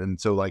moment.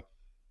 And so like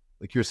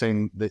you're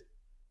saying that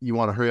you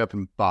want to hurry up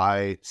and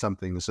buy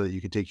something so that you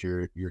can take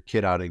your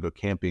kid out and go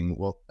camping.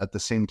 Well, at the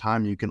same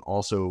time, you can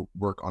also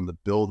work on the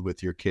build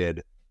with your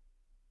kid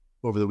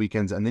over the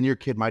weekends. And then your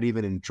kid might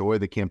even enjoy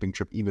the camping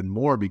trip even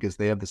more because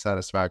they have the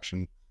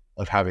satisfaction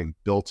of having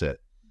built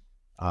it.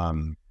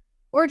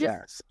 Or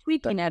just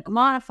tweaking it,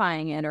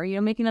 modifying it, or, you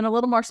know, making it a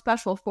little more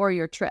special for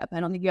your trip.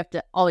 I don't think you have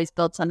to always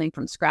build something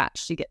from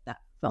scratch to get that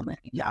fulfillment.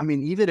 Yeah. I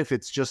mean, even if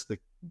it's just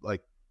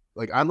like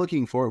I'm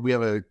looking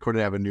forward,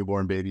 Courtney have a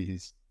newborn baby.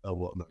 He's, oh,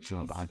 well, no, she's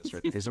not behind us,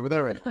 right? He's over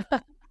there, right?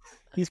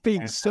 He's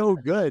being so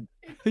good.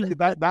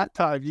 that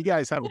time you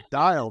guys have it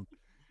dialed.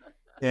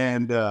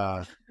 And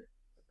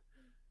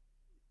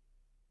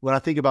when I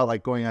think about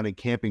like going on a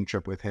camping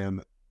trip with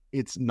him,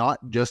 it's not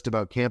just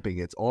about camping.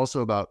 It's also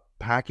about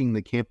packing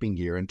the camping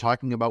gear and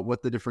talking about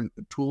what the different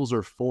tools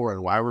are for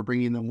and why we're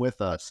bringing them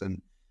with us.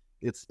 And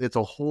it's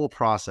a whole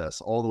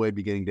process all the way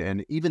beginning to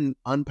end, even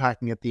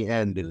unpacking at the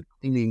end and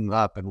cleaning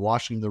up and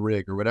washing the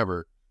rig or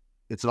whatever.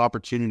 It's an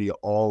opportunity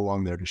all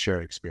along there to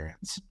share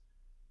experience.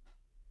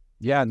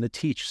 Yeah. And to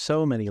teach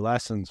so many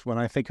lessons. When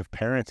I think of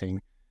parenting,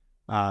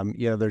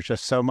 you know, there's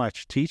just so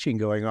much teaching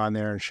going on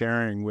there and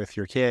sharing with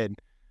your kid.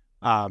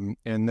 And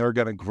they're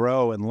going to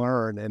grow and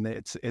learn. And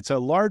it's a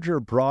larger,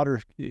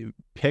 broader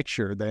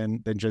picture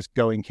than just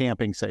going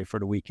camping, say, for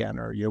the weekend,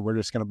 or, you know, we're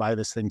just going to buy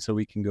this thing so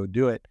we can go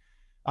do it,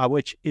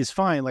 which is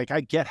fine. Like,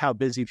 I get how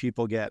busy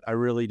people get. I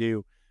really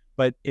do.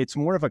 But it's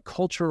more of a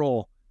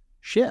cultural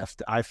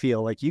shift. I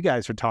feel like you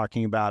guys are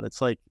talking about. It's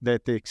like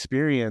that the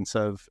experience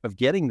of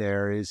getting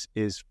there is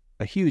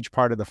a huge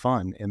part of the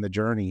fun in the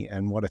journey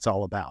and what it's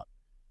all about.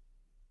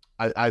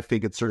 I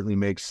think it certainly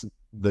makes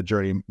the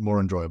journey more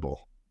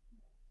enjoyable.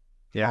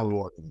 Yeah.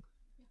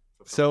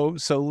 So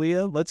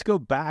Leah, let's go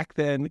back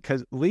then,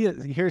 because Leah,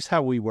 here's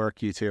how we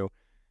work, you two.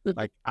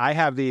 Like,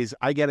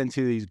 I get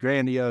into these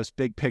grandiose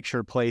big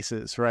picture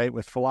places, right,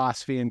 with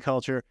philosophy and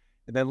culture.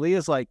 And then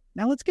Leah's like,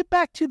 now let's get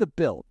back to the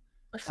build.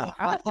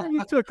 After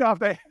you took off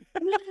the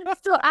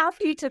Still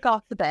after you took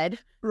off the bed.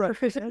 Right.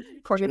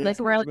 Courtney's like,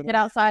 we're get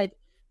outside,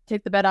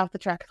 take the bed off the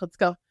truck. Let's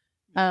go.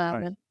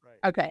 Right.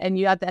 Okay. And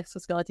you have the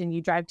exoskeleton,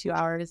 you drive 2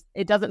 hours.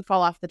 It doesn't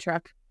fall off the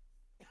truck.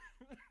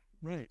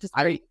 Right. Just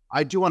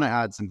I do want to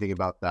add something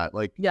about that.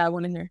 Like, yeah, I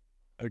want to hear.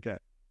 Okay.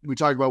 We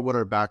talk about what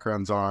our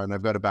backgrounds are, and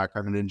I've got a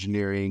background in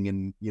engineering,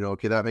 and, you know,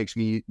 okay, that makes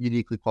me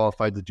uniquely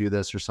qualified to do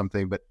this or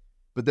something. But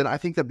then I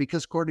think that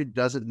because Courtney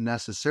doesn't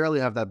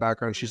necessarily have that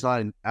background, she's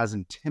not as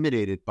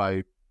intimidated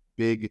by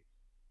big.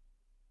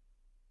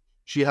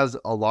 Courtney has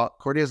a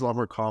lot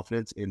more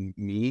confidence in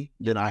me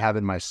than I have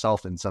in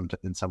myself in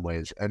some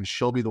ways, and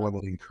she'll be the one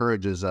that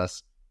encourages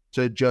us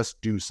to just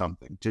do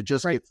something, to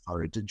just get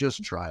started, to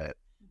just try it.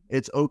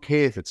 It's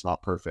okay if it's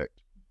not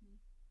perfect.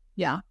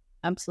 Yeah,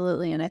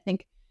 absolutely. And I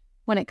think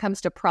when it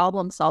comes to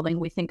problem solving,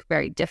 we think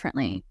very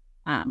differently.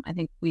 I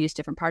think we use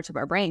different parts of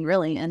our brain,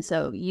 really. And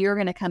so you're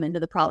going to come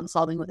into the problem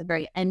solving with a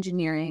very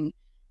engineering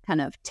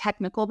kind of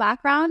technical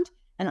background.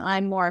 And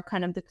I'm more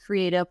kind of the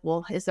creative,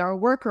 well, is there a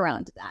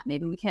workaround to that?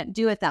 Maybe we can't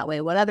do it that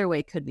way. What other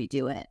way could we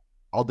do it?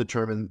 I'll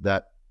determine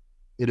that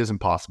it is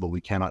impossible.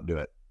 We cannot do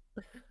it.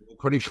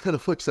 Courtney kind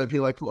of looks at me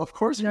like, well, of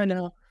course.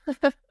 No.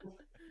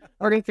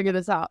 We're going to figure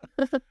this out.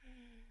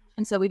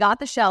 And so we got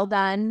the shell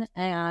done,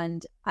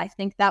 and I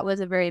think that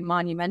was a very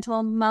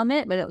monumental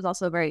moment, but it was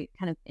also a very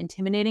kind of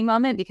intimidating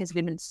moment because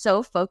we'd been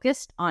so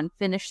focused on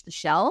finish the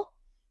shell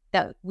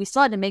that we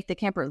still had to make the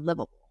camper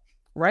livable.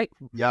 Right.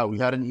 Yeah,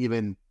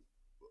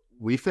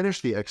 we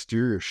finished the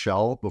exterior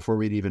shell before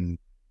we'd even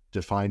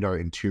defined our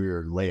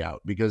interior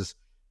layout, because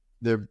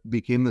there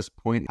became this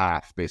point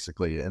half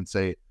basically and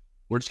say,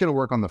 we're just going to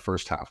work on the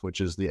first half, which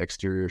is the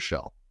exterior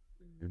shell.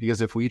 Because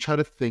if we try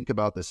to think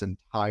about this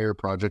entire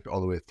project all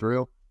the way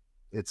through,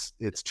 it's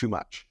too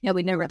much. Yeah,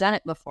 we'd never done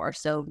it before,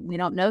 so we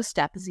don't know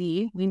step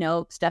Z. We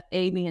know step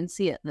A, B, and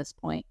C at this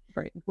point.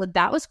 Right. Well,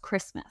 that was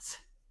Christmas.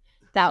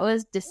 That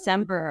was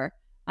December.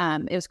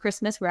 It was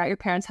Christmas. We were at your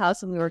parents'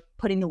 house, and we were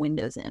putting the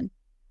windows in.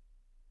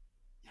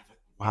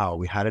 Wow,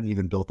 we hadn't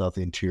even built out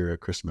the interior at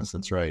Christmas.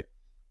 That's right.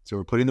 So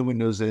we're putting the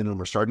windows in, and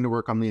we're starting to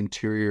work on the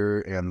interior,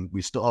 and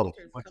we still have a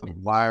bunch of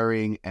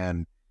wiring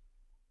and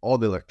all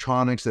the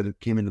electronics that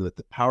came into the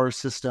power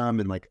system,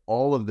 and like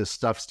all of this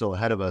stuff still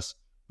ahead of us.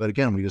 But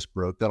again, we just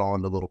broke that all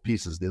into little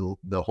pieces.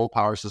 The whole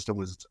power system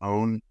was its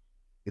own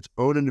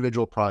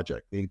individual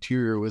project. The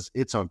interior was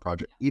its own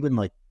project. Even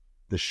like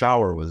the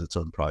shower was its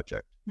own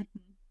project.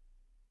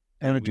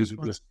 And we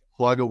just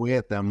plug away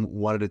at them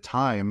one at a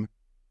time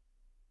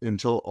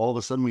until all of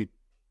a sudden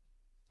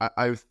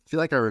I feel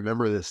like I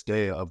remember this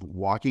day of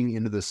walking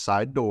into the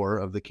side door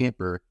of the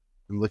camper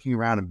and looking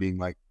around and being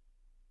like,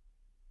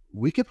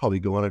 we could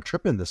probably go on a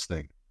trip in this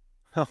thing.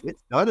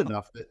 It's done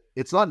enough.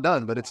 It's not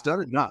done, but it's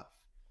done enough.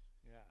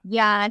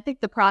 Yeah, I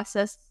think the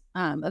process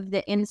of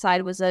the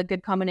inside was a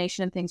good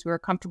combination of things we were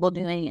comfortable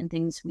doing and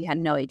things we had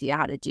no idea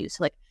how to do.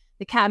 So like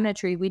the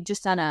cabinetry, we'd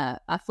just done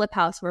a flip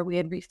house where we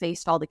had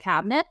refaced all the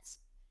cabinets.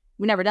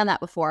 We never done that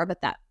before,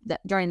 but that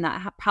during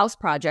that house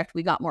project,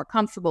 we got more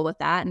comfortable with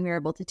that, and we were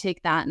able to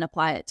take that and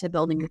apply it to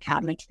building the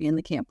cabinetry in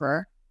the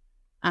camper.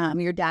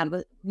 Your dad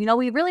was,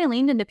 we really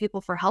leaned into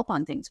people for help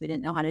on things we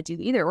didn't know how to do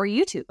either, or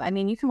YouTube. I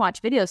mean, you can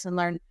watch videos and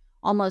learn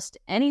almost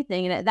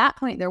anything. And at that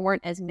point, there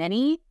weren't as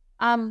many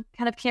kind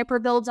of camper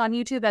builds on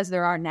YouTube as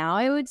there are now,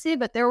 I would say,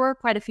 but there were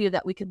quite a few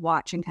that we could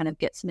watch and kind of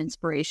get some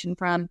inspiration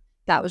from.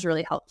 That was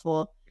really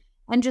helpful.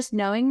 And just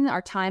knowing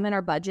our time and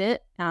our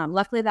budget.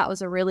 Luckily,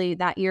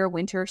 that year,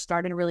 winter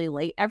started really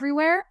late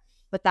everywhere,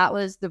 but that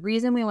was the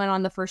reason we went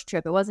on the first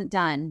trip. It wasn't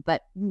done,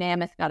 but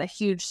Mammoth got a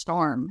huge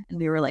storm, and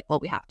we were like, well,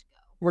 we have to go.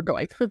 We're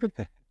going.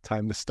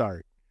 Time to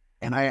start.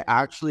 And I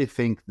actually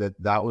think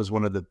that was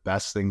one of the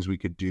best things we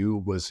could do,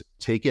 was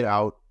take it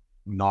out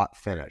not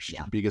finished,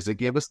 because it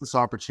gave us this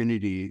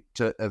opportunity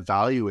to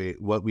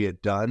evaluate what we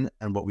had done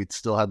and what we'd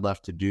still had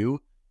left to do,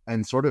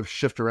 and sort of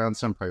shift around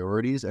some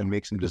priorities and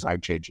make some design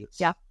changes.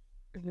 Yeah.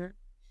 Mm-hmm.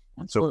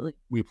 Absolutely. So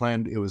we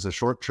planned, it was a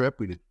short trip.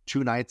 We did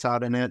 2 nights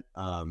out in it.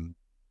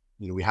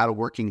 We had a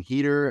working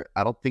heater.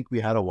 I don't think we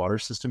had a water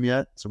system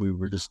yet. So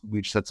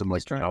we just had some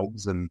like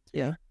valves and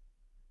yeah,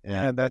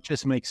 that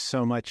just makes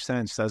so much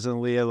sense.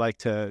 Doesn't Leah like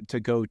to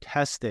go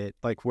test it,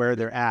 like where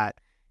they're at?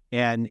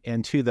 And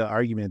to the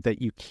argument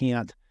that you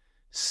can't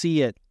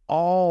see it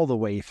all the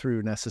way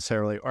through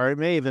necessarily, or it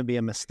may even be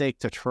a mistake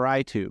to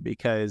try to,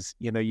 because,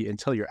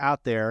 until you're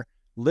out there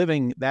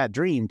living that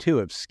dream too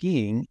of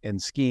skiing,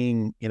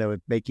 making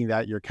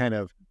that your kind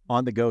of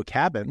on the go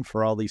cabin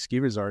for all these ski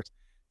resorts,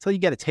 until you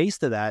get a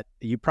taste of that,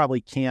 you probably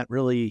can't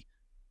really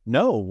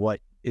know what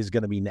is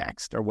going to be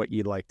next or what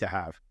you'd like to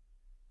have.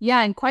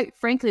 Yeah, and quite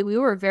frankly, we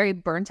were very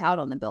burnt out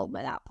on the build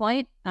by that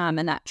point.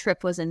 And that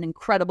trip was an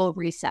incredible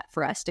reset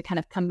for us to kind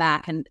of come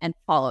back and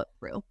follow it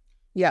through.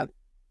 Yeah,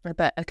 I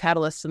bet a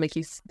catalyst to make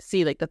you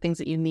see like the things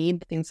that you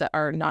need, things that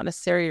are not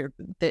necessary, or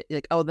that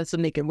like, oh, this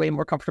would make it way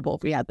more comfortable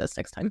if we had this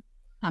next time.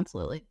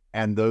 Absolutely.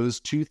 And those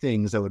 2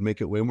 things that would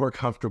make it way more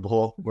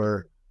comfortable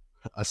were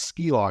a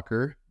ski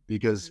locker,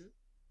 because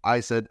I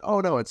said, oh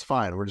no, it's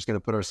fine. We're just going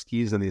to put our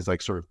skis in these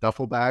like sort of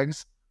duffel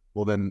bags.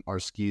 Well, then our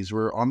skis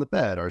were on the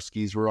bed, our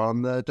skis were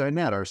on the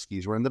dinette, our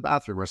skis were in the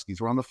bathroom, our skis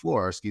were on the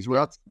floor, our skis were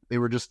out. They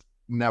were just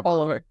never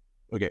all over.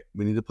 Okay,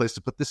 we need a place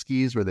to put the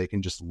skis where they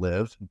can just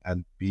live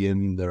and be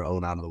in their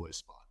own out of the way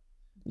spot.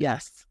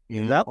 Yes.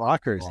 That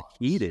locker is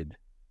heated.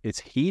 It's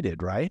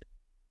heated, right?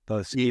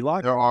 The ski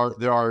locker.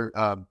 There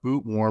are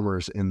boot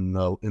warmers in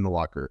the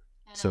locker,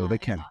 so they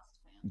can.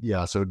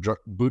 Yeah, so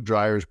boot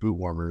dryers, boot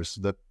warmers.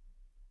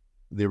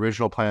 The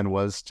original plan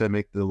was to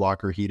make the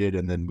locker heated,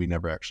 and then we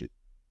never actually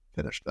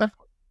finished that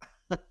part.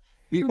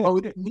 We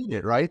didn't need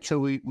it, right? So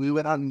we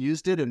went out and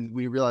used it, and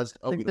we realized,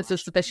 I think this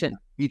is sufficient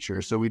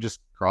feature. So we just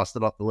crossed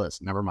it off the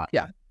list. Never mind.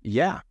 Yeah.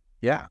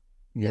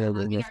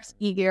 Our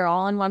ski gear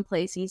all in one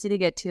place, easy to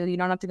get to. You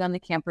don't have to go in the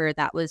camper.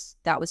 That was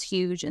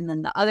huge. And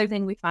then the other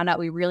thing we found out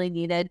we really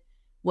needed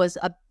was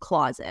a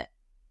closet,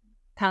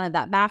 kind of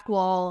that back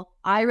wall.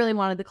 I really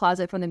wanted the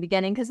closet from the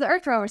beginning because the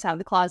Earth Rovers have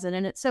the closet,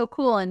 and it's so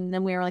cool. And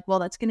then we were like, well,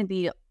 that's going to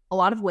be a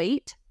lot of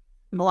weight,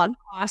 a lot of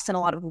cost, and a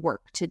lot of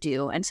work to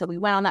do. And so we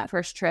went on that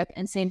first trip,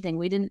 and same thing,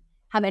 we didn't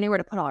have anywhere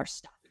to put all our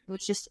stuff. It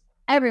was just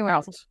everywhere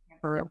else.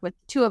 With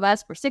 2 of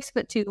us, we're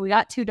 6'2". We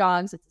got 2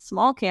 dogs. It's a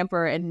small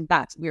camper, and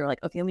we were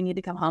like, okay, we need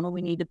to come home and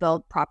we need to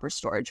build proper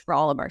storage for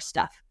all of our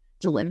stuff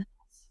to live.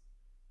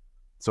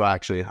 So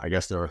actually, I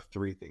guess there are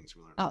three things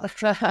we learned. Oh.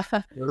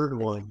 Third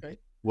one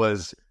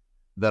was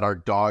that our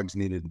dogs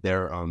needed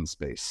their own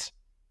space.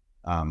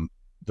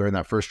 During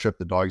that first trip,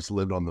 the dogs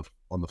lived on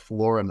the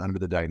floor and under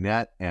the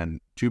dinette, and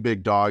two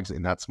big dogs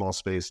in that small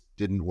space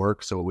didn't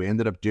work. So what we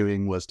ended up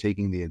doing was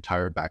taking the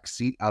entire back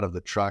seat out of the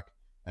truck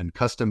and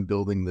custom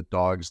building the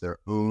dogs their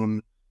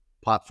own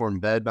platform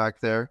bed back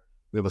there.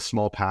 We have a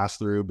small pass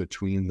through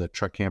between the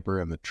truck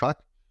camper and the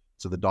truck,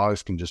 so the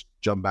dogs can just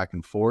jump back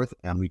and forth,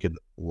 and we could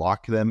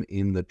lock them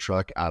in the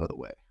truck out of the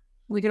way.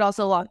 We could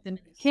also lock them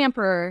in the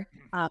camper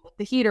with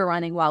the heater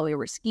running while we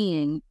were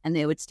skiing, and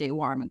they would stay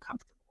warm and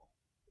comfortable.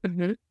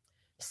 Mm-hmm.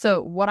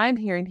 So what I'm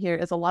hearing here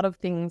is a lot of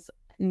things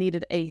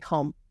needed a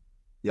home.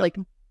 Yep. Like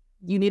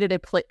you needed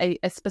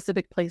a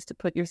specific place to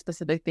put your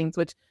specific things,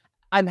 which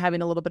I'm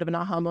having a little bit of an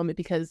aha moment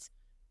because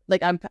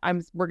like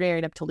we're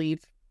gearing up to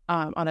leave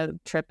on a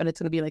trip, and it's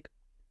going to be like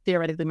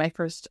theoretically my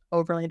first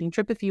overlanding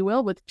trip, if you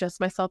will, with just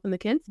myself and the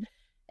kids.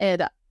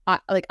 And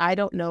I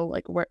don't know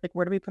where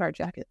do we put our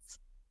jackets?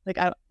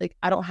 I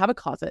don't have a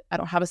closet. I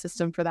don't have a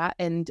system for that.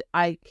 And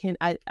I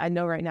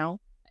know right now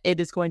it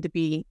is going to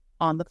be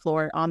on the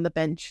floor, on the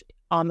bench,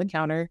 on the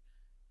counter.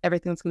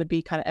 Everything's going to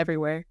be kind of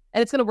everywhere,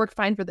 and it's going to work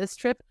fine for this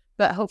trip.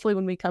 But hopefully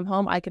when we come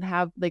home, I can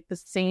have like the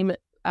same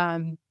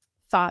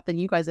thought that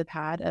you guys have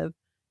had of,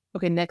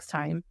 okay, next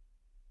time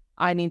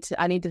I need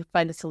to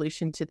find a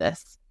solution to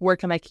this. Where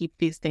can I keep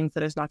these things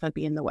that is not going to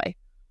be in the way?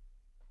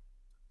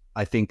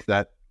 I think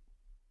that's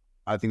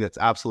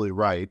absolutely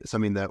right.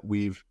 Something that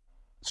we've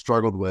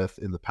struggled with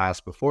in the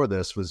past before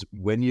this was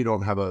when you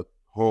don't have a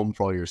home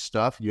for all your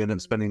stuff, you end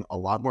up spending a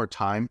lot more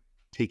time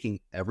taking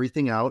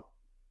everything out,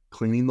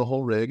 cleaning the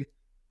whole rig,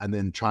 and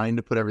then trying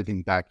to put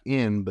everything back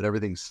in, but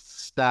everything's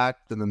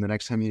stacked. And then the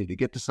next time you need to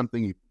get to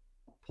something, you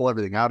pull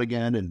everything out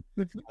again. And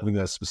having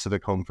a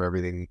specific home for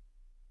everything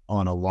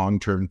on a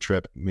long-term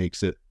trip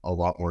makes it a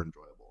lot more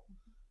enjoyable.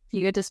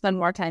 You get to spend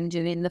more time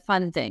doing the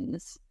fun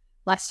things,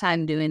 less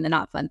time doing the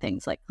not fun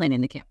things like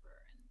cleaning the camper.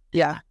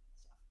 Yeah.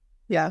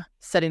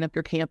 Setting up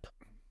your camp.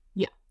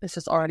 Yeah. It's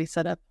just already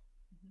set up.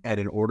 And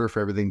in order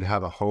for everything to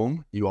have a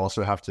home, you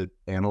also have to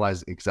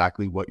analyze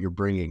exactly what you're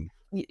bringing.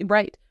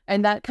 Right.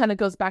 And that kind of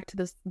goes back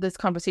to this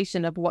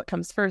conversation of what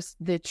comes first,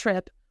 the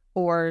trip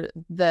or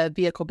the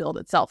vehicle build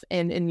itself.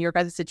 And in your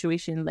guys'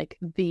 situation, like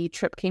the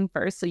trip came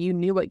first, so you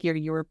knew what gear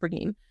you were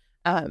bringing.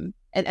 And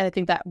I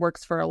think that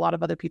works for a lot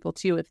of other people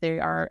too, if they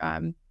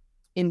are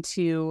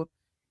into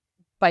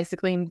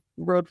bicycling,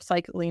 road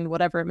cycling,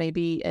 whatever it may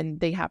be, and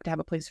they have to have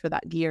a place for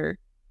that gear.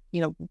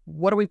 You know,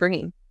 what are we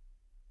bringing?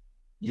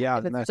 Yeah,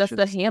 if it's just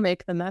a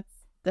hammock, then that's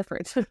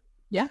different.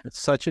 Yeah, it's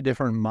such a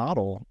different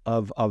model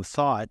of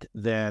thought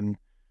than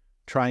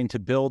trying to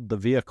build the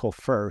vehicle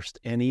first.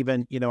 And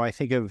even, I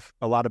think of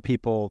a lot of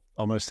people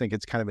almost think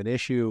it's kind of an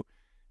issue.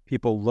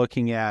 People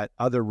looking at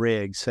other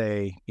rigs,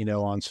 say,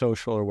 on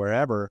social or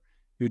wherever,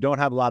 who don't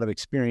have a lot of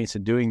experience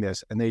in doing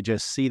this, and they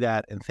just see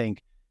that and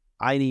think,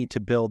 I need to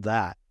build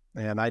that,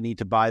 and I need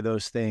to buy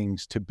those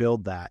things to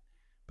build that.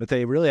 But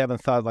they really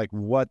haven't thought like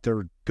what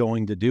they're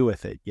going to do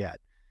with it yet.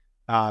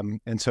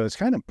 And so it's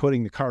kind of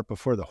putting the cart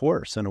before the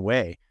horse in a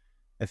way.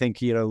 I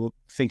think,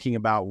 thinking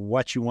about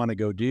what you want to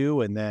go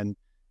do, and then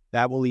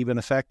that will even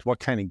affect what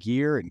kind of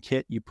gear and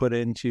kit you put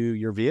into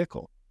your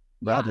vehicle,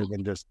 rather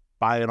than just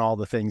buying all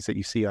the things that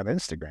you see on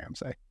Instagram,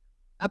 say.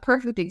 A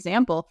perfect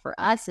example for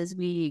us is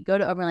we go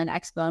to Overland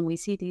Expo and we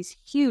see these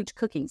huge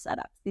cooking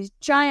setups, these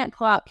giant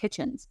pull-out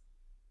kitchens.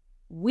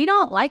 We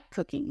don't like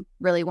cooking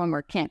really when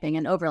we're camping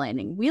and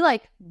overlanding. We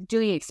like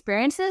doing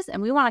experiences,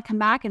 and we want to come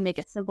back and make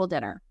a simple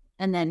dinner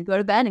and then go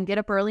to bed and get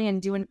up early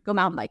and go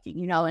mountain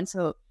biking, And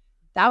so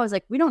that was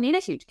like, we don't need a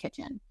huge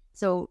kitchen.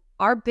 So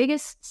our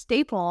biggest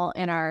staple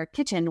in our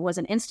kitchen was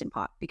an Instant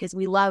Pot, because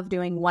we love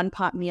doing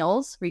one-pot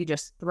meals where you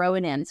just throw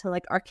it in. So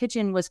like our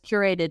kitchen was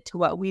curated to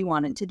what we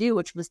wanted to do,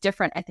 which was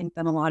different, I think,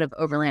 than a lot of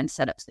overland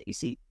setups that you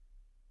see.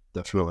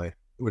 Definitely.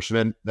 Which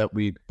meant that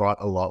we bought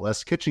a lot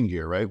less kitchen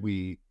gear, right?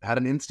 We had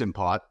an Instant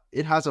Pot.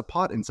 It has a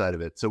pot inside of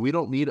it, so we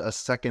don't need a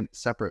second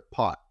separate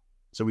pot.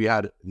 So we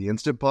had the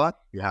Instant Pot,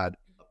 we had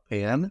a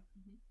pan,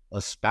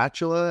 a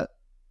spatula,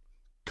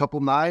 couple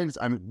knives.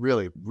 I'm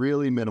really,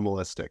 really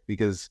minimalistic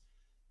because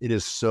it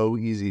is so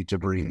easy to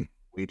bring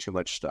way too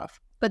much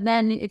stuff. But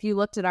then if you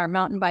looked at our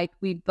mountain bike,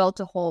 we built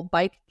a whole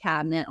bike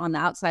cabinet on the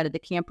outside of the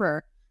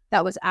camper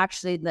that was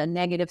actually the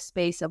negative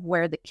space of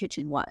where the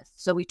kitchen was.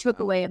 So we took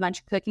away a bunch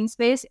of cooking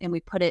space and we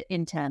put it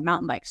into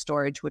mountain bike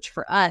storage, which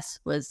for us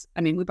was,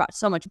 we brought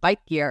so much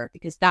bike gear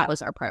because that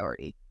was our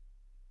priority.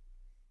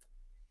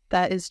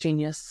 That is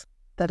genius.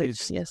 That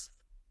is genius.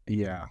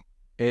 Yeah.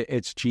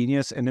 It's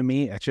genius, and to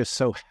me, it's just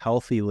so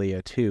healthy,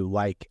 Leah, too.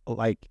 Like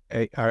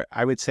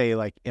I would say,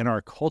 like in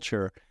our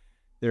culture,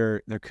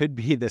 there could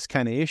be this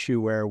kind of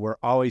issue where we're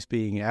always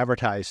being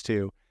advertised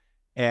to,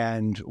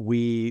 and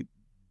we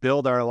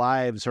build our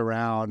lives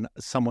around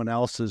someone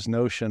else's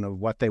notion of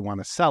what they want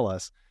to sell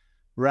us,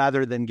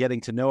 rather than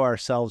getting to know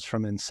ourselves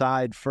from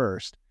inside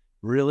first,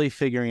 really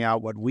figuring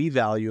out what we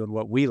value and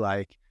what we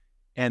like,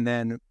 and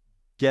then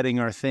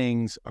getting our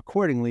things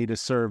accordingly to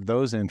serve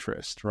those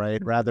interests,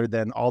 right? Rather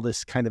than all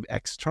this kind of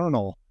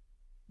external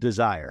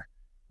desire,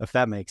 if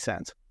that makes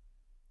sense.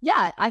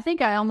 Yeah, I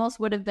think I almost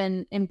would have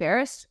been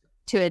embarrassed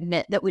to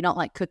admit that we don't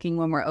like cooking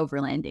when we're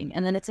overlanding.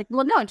 And then it's like,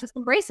 well, no, just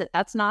embrace it.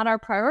 That's not our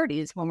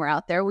priorities when we're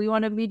out there. We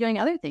want to be doing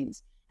other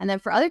things. And then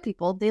for other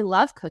people, they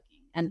love cooking.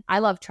 And I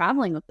love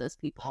traveling with those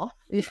people.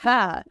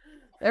 Yeah,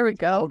 there we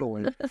go.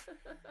 Totally.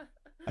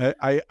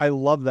 I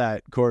love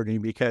that, Courtney,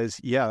 because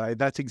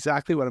that's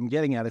exactly what I'm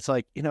getting at. It's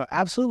like,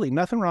 absolutely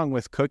nothing wrong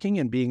with cooking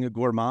and being a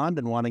gourmand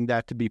and wanting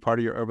that to be part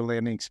of your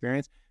overlanding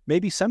experience.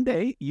 Maybe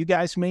someday you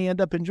guys may end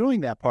up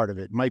enjoying that part of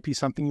it. It might be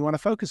something you want to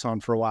focus on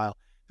for a while.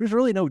 There's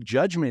really no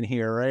judgment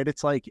here, right?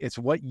 It's like, it's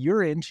what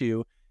you're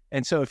into.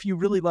 And so if you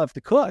really love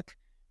to cook,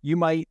 you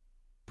might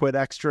put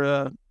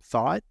extra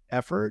thought,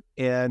 effort,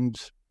 and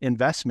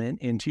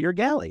investment into your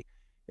galley.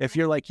 If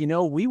you're like,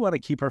 we want to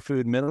keep our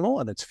food minimal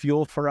and it's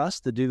fuel for us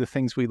to do the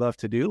things we love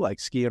to do, like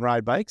ski and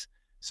ride bikes.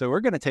 So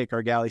we're going to take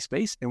our galley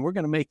space and we're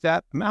going to make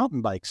that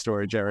mountain bike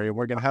storage area.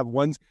 We're going to have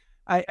ones.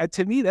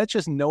 To me, that's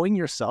just knowing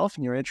yourself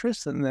and your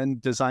interests and then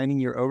designing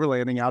your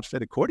overlanding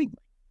outfit accordingly.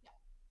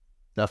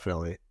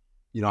 Definitely.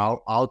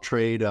 I'll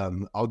trade,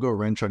 I'll go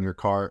wrench on your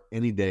car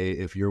any day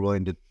if you're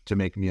willing to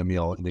make me a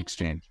meal in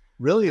exchange.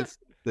 Really, it's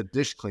the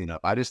dish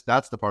cleanup.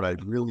 That's the part I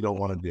really don't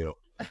want to do.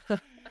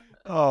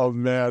 Oh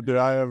man, do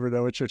I ever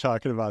know what you're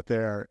talking about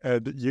there.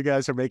 And you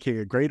guys are making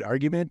a great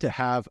argument to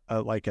have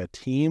a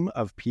team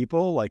of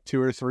people, like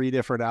 2 or 3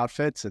 different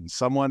outfits, and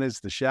someone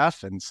is the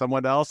chef and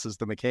someone else is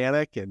the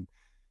mechanic, and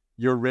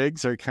your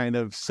rigs are kind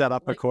of set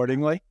up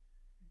accordingly.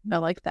 I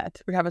like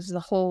that. We have just a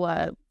whole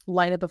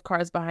lineup of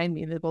cars behind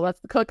me. Well,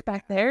 that's the cook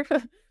back there.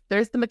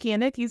 There's the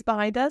mechanic. He's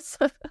behind us.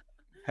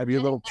 Have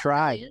your little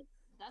tribe.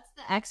 That's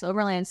the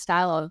ex-overland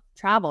style of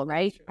travel,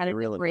 right? Kind of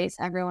embrace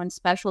everyone's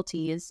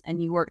specialties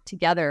and you work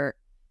together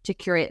to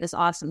curate this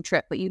awesome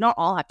trip, but you don't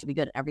all have to be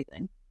good at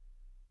everything.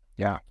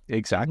 Yeah,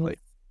 exactly.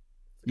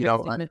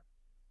 I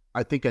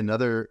think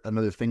another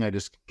thing I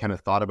just kind of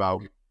thought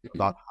about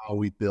how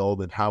we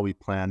build and how we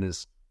plan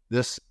is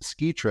this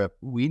ski trip.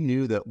 We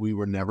knew that we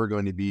were never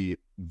going to be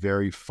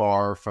very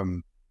far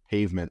from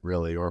pavement,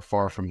 really, or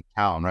far from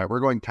town, right? We're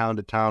going town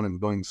to town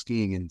and going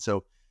skiing. And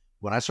so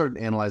when I started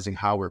analyzing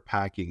how we're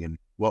packing and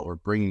what we're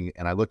bringing,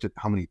 and I looked at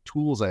how many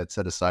tools I had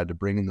set aside to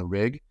bring in the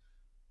rig,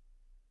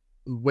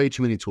 way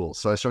too many tools.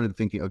 So I started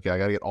thinking, okay, I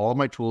got to get all of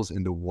my tools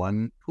into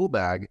one tool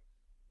bag,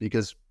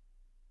 because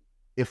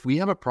if we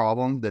have a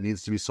problem that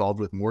needs to be solved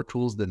with more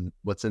tools than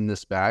what's in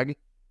this bag,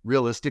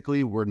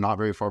 realistically, we're not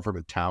very far from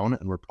a town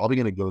and we're probably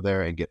going to go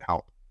there and get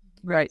help.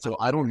 Right. So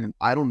I don't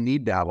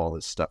need to have all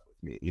this stuff with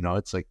me.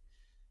 It's like,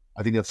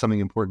 I think that's something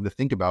important to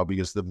think about,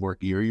 because the more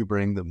gear you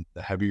bring,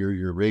 the heavier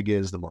your rig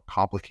is, the more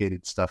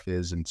complicated stuff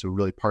is. And so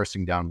really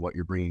parsing down what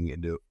you're bringing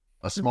into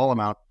a small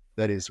amount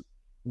that is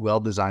well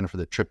designed for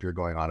the trip you're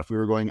going on. If we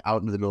were going out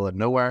into the middle of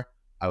nowhere,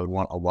 I would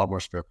want a lot more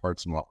spare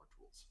parts and a lot more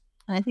tools.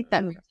 And I think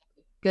that's a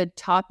good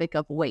topic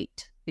of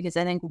weight, because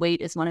I think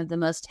weight is one of the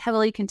most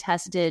heavily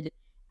contested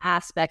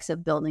aspects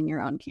of building your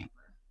own camper.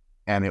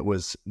 And it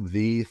was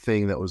the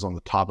thing that was on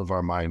the top of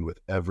our mind with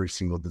every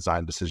single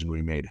design decision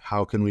we made.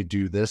 How can we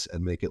do this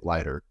and make it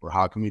lighter? Or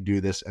how can we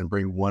do this and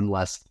bring one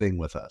less thing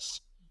with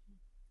us?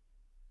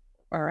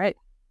 All right.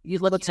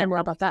 Let's hear more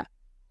about that.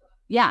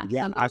 Yeah.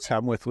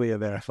 I'm with Leah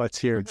there. Let's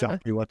hear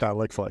exactly what that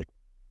looks like.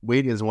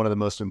 Weight is one of the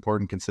most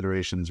important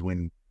considerations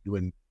when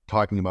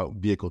talking about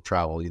vehicle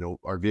travel.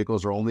 Our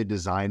vehicles are only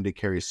designed to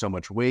carry so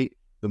much weight.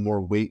 The more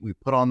weight we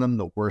put on them,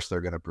 the worse they're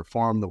going to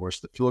perform, the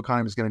worse the fuel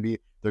economy is going to be.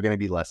 They're going to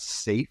be less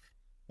safe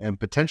and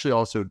potentially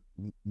also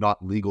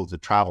not legal to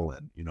travel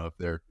in, if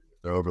they're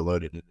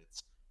overloaded. And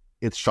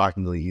it's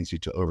shockingly easy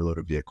to overload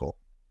a vehicle.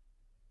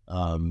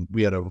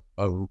 We had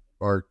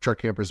our truck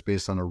camper is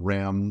based on a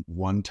Ram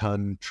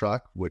 1-ton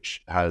truck,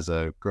 which has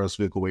a gross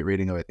vehicle weight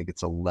rating of, I think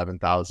it's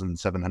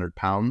 11,700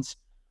 pounds.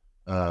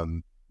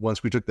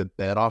 Once we took the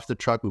bed off the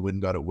truck, we went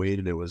and got it weighed,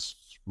 and it was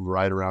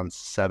right around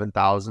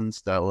 7,000.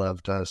 So that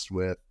left us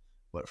with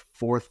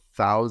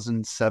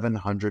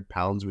 4,700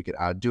 pounds we could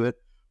add to it,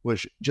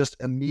 which just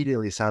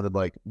immediately sounded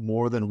like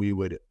more than we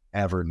would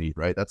ever need,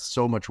 right? That's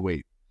so much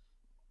weight.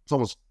 It's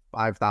almost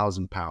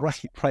 5,000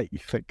 pounds. Right. You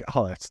think,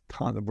 that's a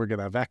ton. We're going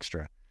to have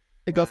extra.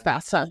 It goes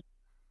fast, huh?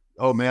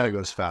 Oh man, it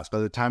goes fast. By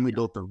the time we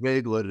built the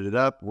rig, loaded it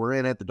up, we're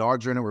in it. The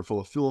dogs are in it. We're full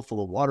of fuel,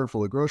 full of water,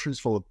 full of groceries,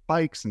 full of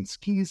bikes and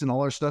skis and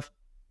all our stuff.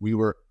 We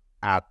were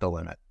at the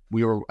limit.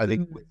 We were, I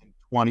think, within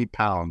 20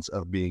 pounds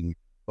of being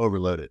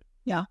overloaded.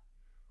 Yeah.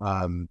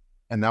 And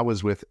that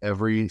was with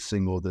every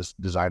single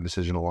design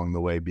decision along the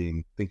way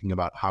thinking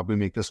about how can we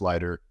make this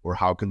lighter, or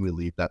how can we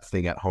leave that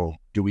thing at home?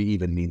 Do we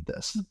even need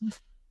this?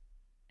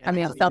 I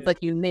mean, it felt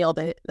like you nailed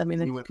it. I mean,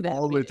 we went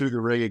all the way through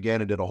the rig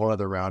again and did a whole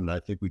other round. And I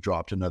think we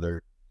dropped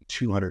another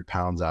 200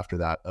 pounds after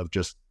that of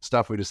just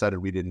stuff we decided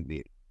we didn't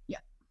need. Yeah.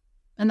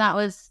 And that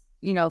was,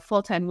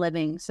 full-time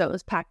living. So it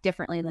was packed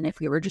differently than if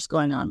we were just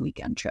going on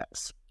weekend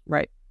trips.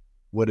 Right.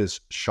 What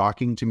is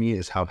shocking to me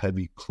is how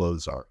heavy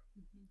clothes are.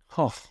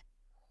 Oh.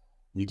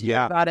 You can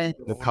Yeah. About it.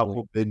 get a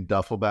couple big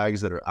duffel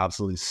bags that are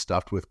absolutely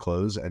stuffed with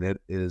clothes, and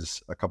it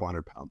is a couple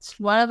 $100.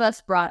 One of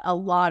us brought a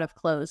lot of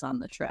clothes on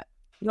the trip.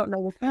 You don't know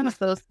what kind of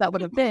those that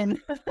would have been.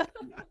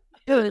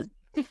 It was.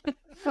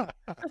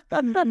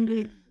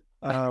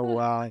 Oh,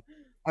 wow.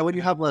 And when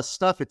you have less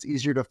stuff, it's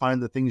easier to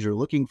find the things you're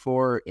looking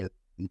for.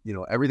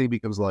 Everything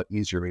becomes a lot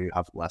easier when you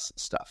have less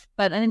stuff.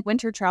 But I think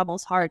winter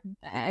travel's hard.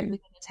 Everything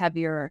is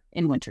heavier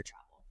in winter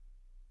travel.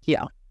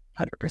 Yeah,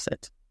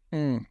 100%.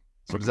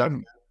 So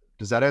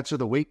does that answer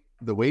the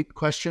weight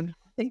question?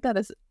 I think that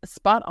is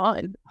spot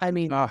on. I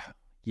mean,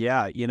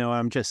 Yeah,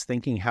 I'm just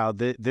thinking how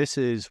this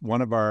is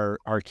one of our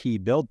key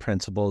build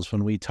principles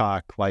when we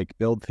talk like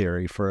build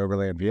theory for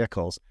overland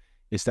vehicles,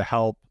 is to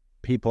help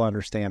people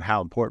understand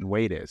how important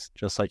weight is,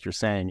 just like you're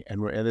saying.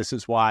 And this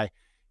is why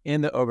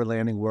in the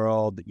overlanding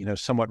world,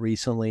 somewhat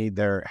recently,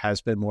 there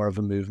has been more of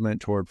a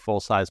movement toward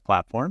full-size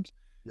platforms.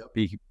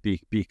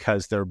 Yep.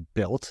 Because they're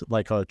built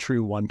like a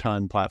true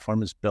 1-ton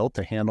platform is built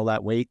to handle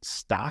that weight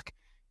stock.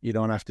 You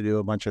don't have to do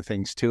a bunch of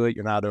things to it.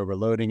 You're not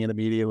overloading it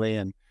immediately.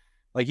 And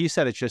like you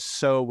said, it's just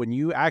so when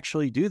you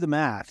actually do the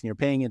math and you're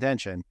paying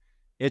attention,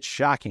 it's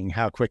shocking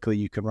how quickly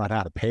you can run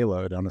out of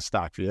payload on a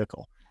stock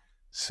vehicle.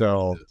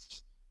 So,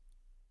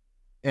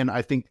 and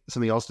I think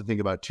something else to think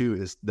about too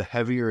is the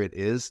heavier it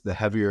is, the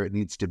heavier it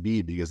needs to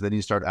be, because then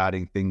you start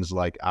adding things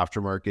like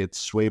aftermarket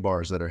sway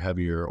bars that are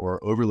heavier,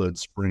 or overload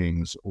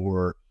springs,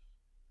 or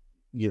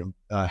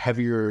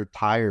heavier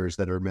tires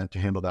that are meant to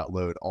handle that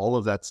load. All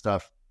of that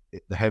stuff,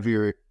 the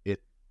heavier it is,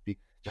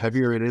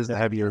 the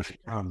heavier it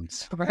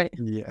becomes. right.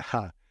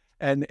 Yeah.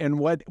 And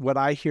what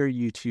I hear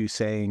you two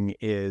saying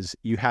is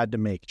you had to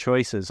make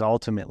choices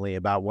ultimately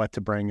about what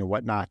to bring and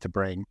what not to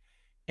bring.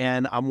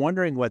 And I'm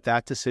wondering what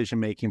that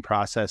decision-making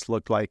process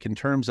looked like in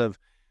terms of,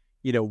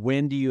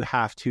 when do you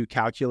have to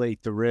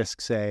calculate the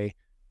risk, say,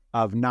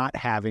 of not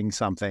having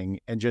something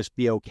and just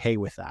be okay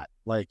with that?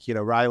 Like,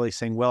 Riley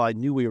saying, well, I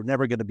knew we were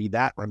never going to be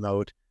that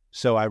remote,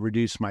 so I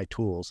reduced my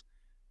tools.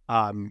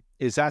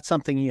 Is that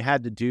something you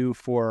had to do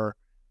for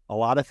a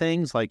lot of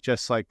things? Like,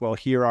 well,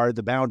 here are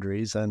the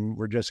boundaries and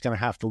we're just going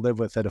to have to live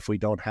with it if we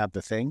don't have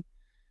the thing?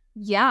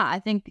 Yeah, I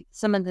think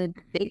some of the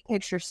big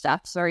picture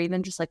steps are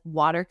even just like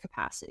water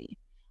capacity.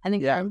 I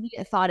think our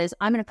immediate thought is,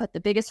 I'm going to put the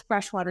biggest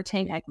freshwater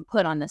tank I can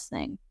put on this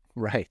thing.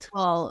 Right.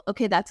 Well,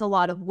 okay, that's a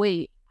lot of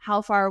weight.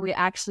 How far are we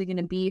actually going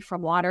to be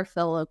from water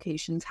fill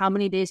locations? How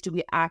many days do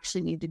we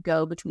actually need to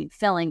go between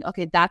filling?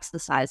 Okay, that's the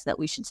size that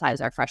we should size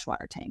our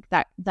freshwater tank.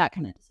 That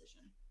kind of decision.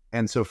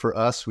 And so for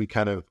us, we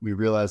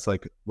realized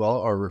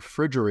our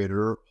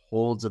refrigerator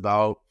holds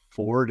about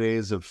 4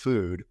 days of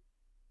food.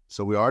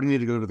 So we already need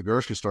to go to the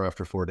grocery store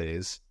after 4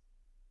 days.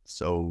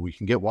 So we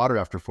can get water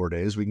after 4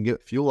 days. We can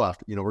get fuel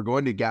after, we're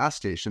going to gas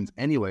stations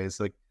anyways.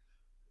 Like,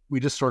 we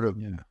just sort of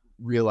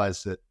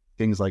realized that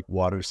things like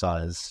water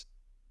size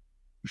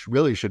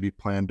really should be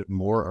planned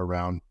more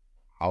around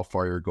how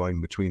far you're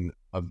going between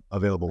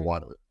available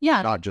water.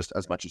 Yeah. Not just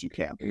as much as you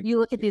can. You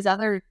look at these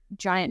other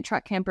giant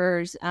truck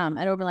campers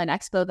at Overland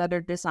Expo that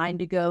are designed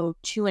to go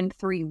 2 and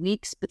 3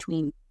 weeks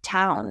between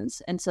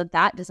towns. And so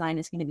that design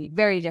is going to be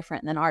very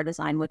different than our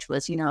design, which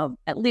was,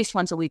 at least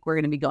once a week, we're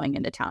going to be going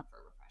into town for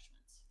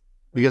refreshments.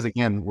 Because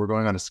again, we're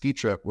going on a ski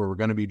trip where we're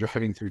going to be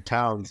driving through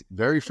towns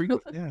very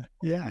frequently.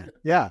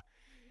 Yeah.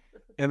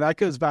 And that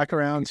goes back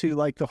around to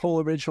like the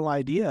whole original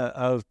idea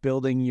of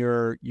building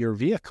your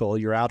vehicle,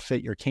 your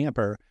outfit, your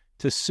camper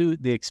to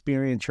suit the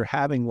experience you're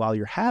having while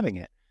you're having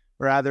it,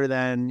 rather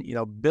than,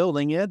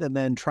 building it and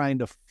then trying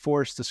to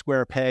force the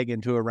square peg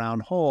into a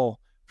round hole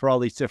for all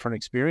these different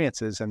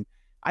experiences. And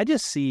I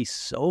just see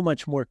so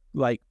much more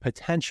like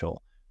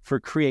potential for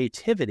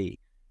creativity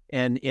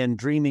and in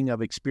dreaming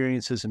of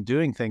experiences and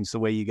doing things the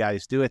way you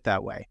guys do it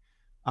that way.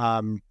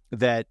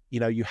 That,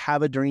 you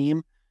have a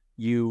dream,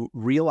 you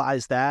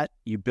realize that,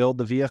 you build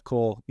the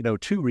vehicle,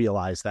 to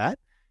realize that,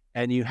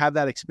 and you have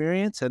that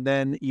experience. And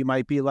then you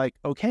might be like,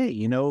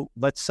 okay,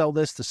 let's sell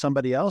this to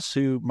somebody else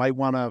who might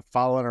want to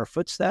follow in our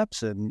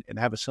footsteps and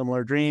have a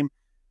similar dream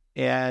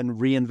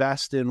and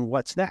reinvest in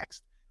what's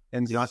next.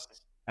 And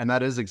and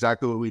that is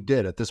exactly what we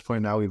did. At this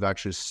point now, we've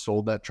actually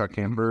sold that truck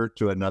camper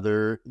to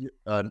another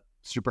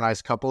super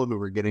nice couple who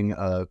were getting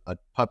a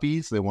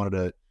puppy. So they wanted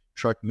a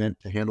truck meant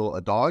to handle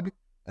a dog,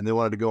 and they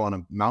wanted to go on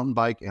a mountain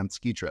bike and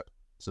ski trip.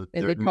 So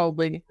they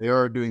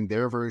are doing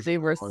their version. They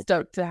were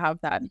stoked to have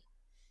that.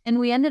 And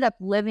we ended up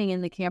living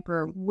in the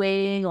camper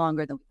way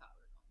longer than we thought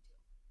we were going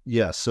to.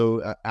 Yeah.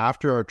 So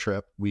after our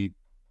trip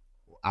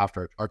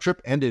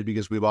ended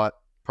because we bought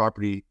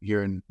property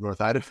here in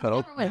North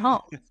Idaho. Never went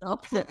home. So.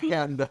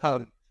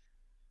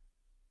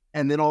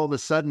 And then all of a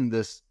sudden,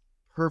 this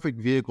perfect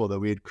vehicle that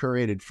we had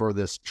curated for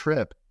this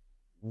trip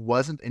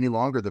wasn't any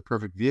longer the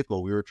perfect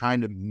vehicle. We were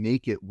trying to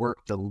make it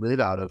work to live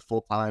out of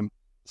full-time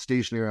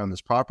stationary on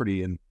this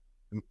property, and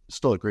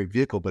still a great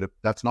vehicle, but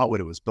that's not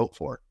what it was built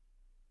for.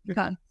 We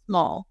got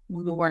small.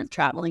 We weren't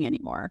traveling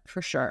anymore,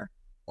 for sure.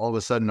 All of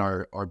a sudden,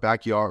 our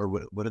backyard, or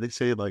what do they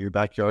say about your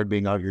backyard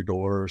being out your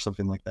door or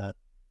something like that?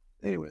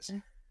 Anyways.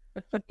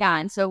 Yeah,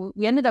 and so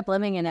we ended up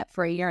living in it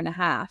for 1.5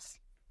 years.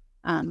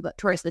 But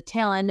towards the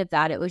tail end of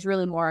that, it was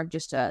really more of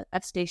just a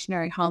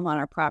stationary home on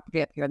our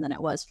property up here than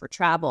it was for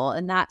travel.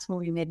 And that's when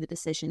we made the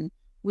decision,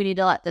 we need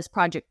to let this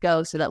project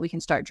go so that we can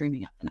start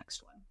dreaming up the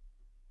next one.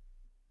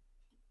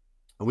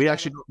 We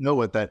actually don't know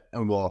what that,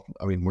 well,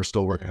 I mean, we're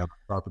still working on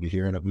the property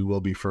here and we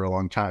will be for a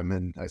long time.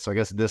 And so I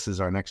guess this is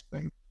our next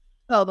thing.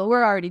 Oh, but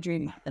we're already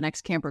dreaming up the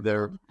next camper.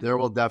 There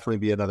will definitely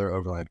be another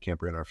overland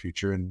camper in our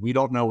future. And we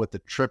don't know what the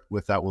trip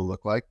with that will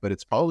look like, but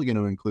it's definitely going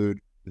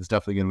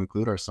to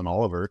include our son,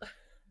 Oliver.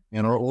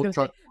 And our old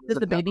truck. Does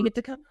the baby get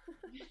to come?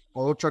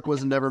 Our old truck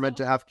wasn't never meant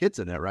to have kids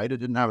in it, right? It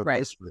didn't have a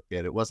place for the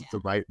kid. It wasn't the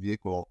right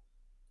vehicle.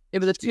 It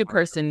was a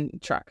 2-person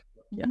truck.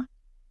 Yeah.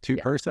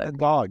 2-person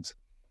dogs.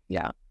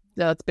 Yeah.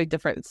 That's a big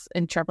difference.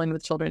 And traveling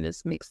with children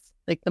makes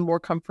like the more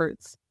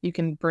comforts you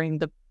can bring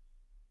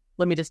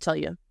let me just tell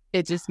you,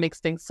 it just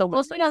makes things so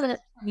much nicer.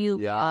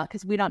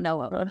 Because we don't know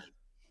what.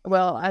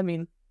 Well, I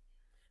mean,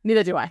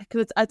 neither do I,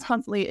 because it's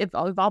constantly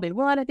evolving.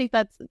 Well, and I think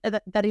that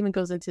even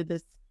goes into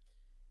this.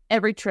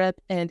 Every trip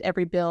and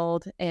every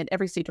build and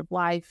every stage of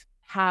life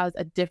has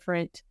a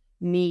different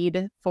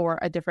need for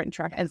a different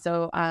truck. And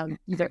so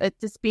it's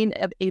just being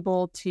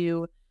able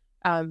to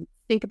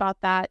think about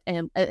that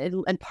and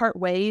part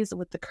ways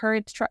with the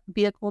current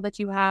vehicle that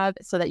you have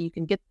so that you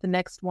can get the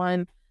next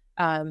one,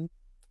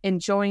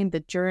 enjoying the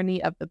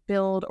journey of the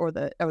build or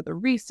the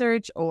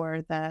research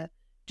or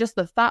just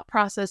the thought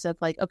process of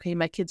like, okay,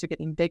 my kids are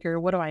getting bigger.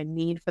 What do I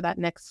need for that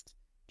next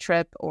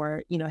trip?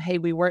 Or, hey,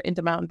 we weren't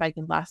into mountain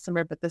biking last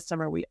summer, but this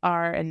summer we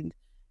are. And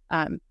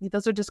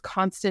those are just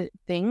constant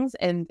things.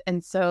 And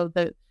so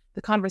the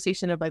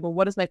conversation of like, well,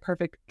 what does my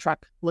perfect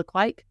truck look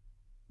like?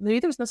 Maybe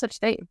there's no such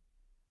thing.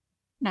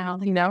 No,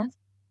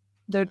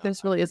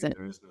 there's really isn't.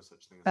 There is no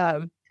such thing as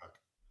a truck.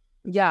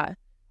 Yeah.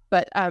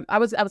 But I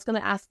was going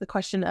to ask the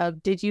question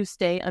of, did you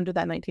stay under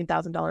that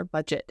 $19,000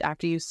 budget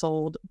after you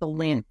sold the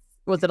Lance?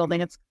 Was it a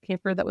Lance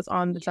camper that was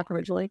on the truck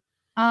originally?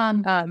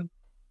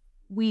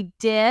 We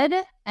did,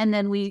 and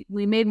then we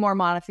made more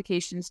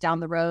modifications down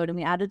the road, and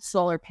we added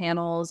solar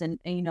panels, and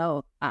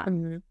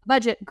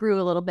budget grew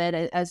a little bit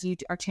as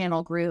our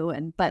channel grew,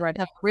 but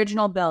the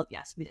original build,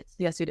 yes, we did.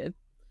 Yes, you did.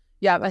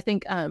 Yeah, I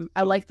think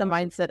I like the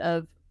mindset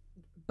of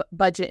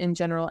budget in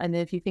general, and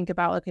if you think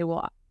about, okay,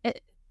 well,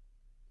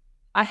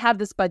 I have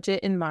this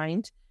budget in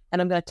mind,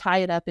 and I'm going to tie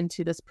it up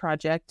into this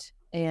project,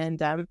 and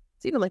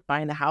it's even like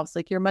buying a house.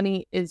 Like your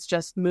money is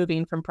just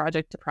moving from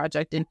project to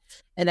project, and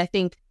I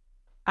think.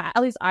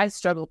 At least I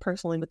struggle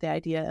personally with the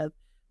idea of,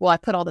 well, I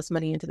put all this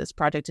money into this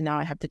project and now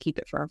I have to keep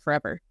it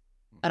forever.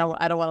 I don't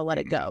want to let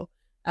it go.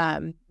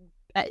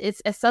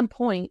 It's at some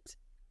point,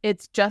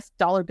 it's just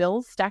dollar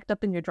bills stacked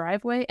up in your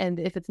driveway. And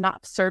if it's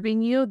not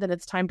serving you, then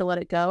it's time to let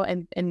it go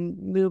and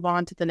move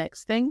on to the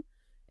next thing.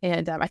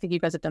 And I think you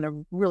guys have done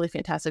a really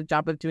fantastic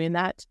job of doing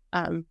that.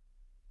 And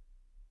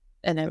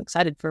I'm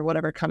excited for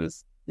whatever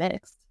comes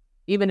next.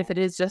 Even if it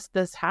is just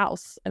this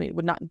house. I mean,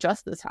 not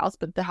just this house,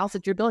 but the house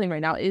that you're building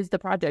right now is the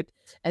project.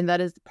 And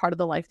that is part of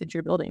the life that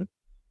you're building.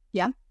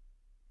 Yeah.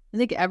 I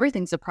think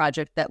everything's a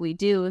project that we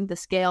do. The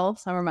scale,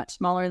 some are much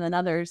smaller than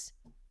others.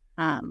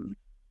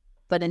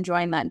 But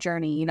enjoying that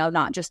journey,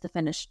 not just the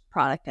finished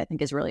product, I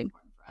think is really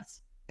important for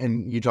us.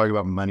 And you talk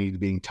about money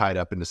being tied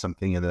up into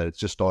something and that it's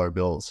just dollar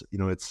bills.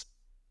 It's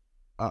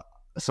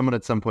someone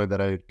at some point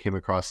that I came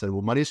across said,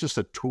 well, money is just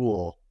a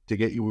tool to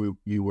get you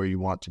where you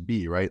want to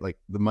be, right? Like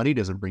the money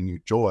doesn't bring you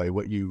joy.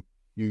 What you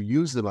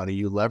use the money,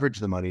 you leverage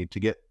the money to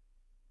get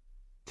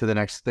to the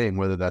next thing,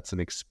 whether that's an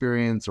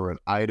experience or an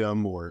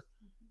item or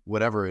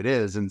whatever it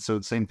is. And so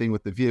the same thing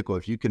with the vehicle.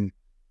 If you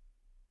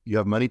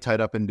have money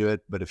tied up into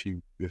it, but if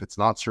it's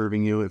not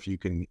serving you, if you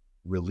can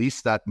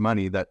release that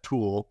money, that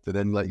tool to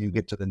then let you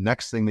get to the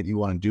next thing that you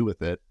want to do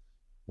with it,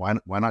 why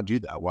not do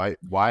that?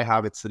 Why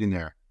have it sitting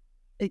there?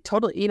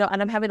 Totally,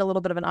 and I'm having a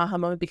little bit of an aha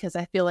moment because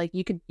I feel like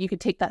you could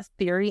take that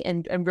theory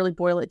and really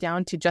boil it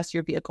down to just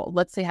your vehicle.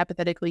 Let's say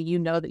hypothetically,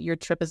 that your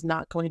trip is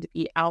not going to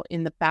be out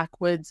in the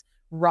backwoods,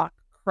 rock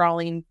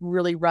crawling,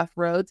 really rough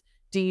roads.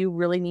 Do you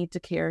really need to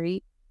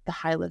carry the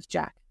high lift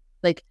jack?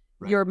 Like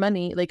your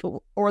money, like,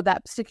 or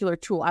that particular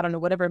tool, I don't know,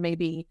 whatever it may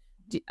be,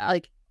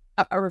 like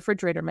a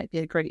refrigerator might be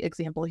a great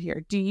example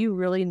here. Do you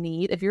really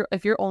need, if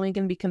you're only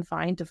going to be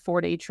confined to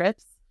 4-day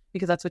trips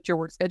because that's what your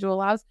work schedule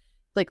allows,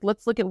 like,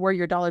 let's look at where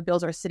your dollar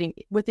bills are sitting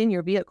within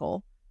your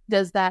vehicle.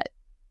 Does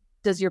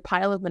your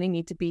pile of money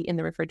need to be in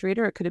the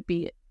refrigerator, or could it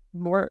be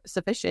more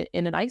sufficient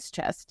in an ice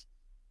chest,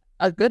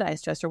 a good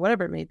ice chest or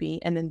whatever it may be,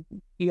 and then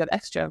you have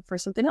extra for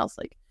something else,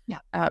 like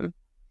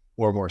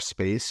or more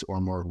space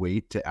or more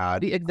weight to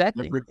add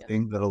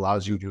everything that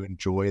allows you to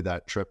enjoy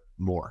that trip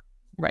more,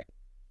 right?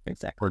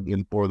 Exactly.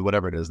 Or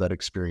whatever it is, that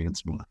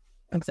experience more.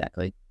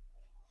 Exactly.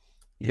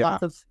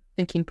 Lots of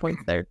thinking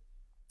points there.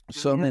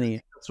 So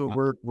many. That's what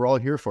we're all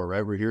here for,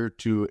 right? We're here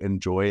to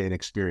enjoy an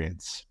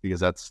experience because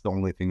that's the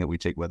only thing that we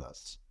take with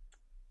us.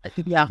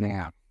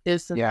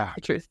 Is the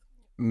truth.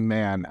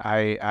 Man,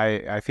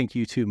 I think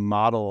you two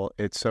model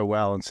it so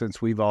well. And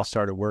since we've all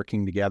started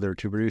working together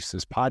to produce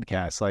this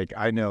podcast, like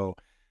I know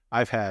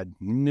I've had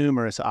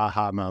numerous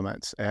aha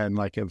moments and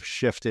like have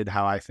shifted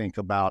how I think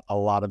about a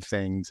lot of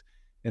things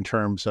in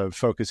terms of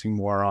focusing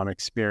more on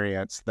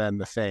experience than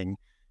the thing.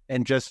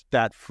 And just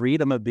that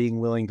freedom of being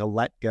willing to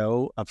let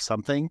go of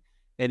something,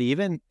 and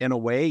even in a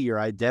way, your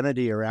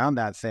identity around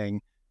that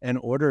thing in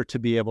order to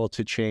be able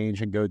to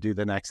change and go do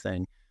the next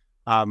thing.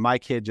 My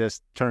kid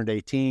just turned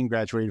 18,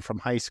 graduated from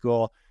high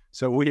school.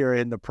 So we are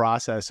in the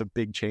process of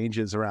big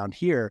changes around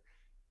here.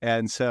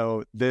 And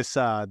so this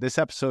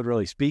episode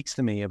really speaks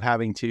to me of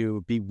having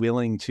to be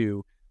willing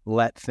to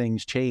let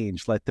things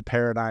change, let the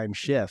paradigm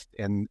shift,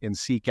 and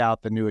seek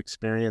out the new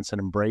experience and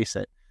embrace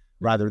it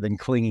rather than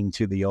clinging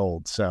to the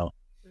old. So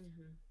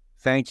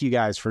thank you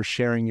guys for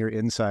sharing your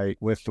insight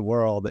with the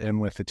world and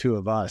with the two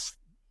of us.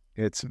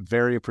 It's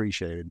very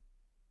appreciated.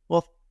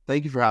 Well,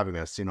 thank you for having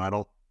us.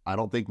 I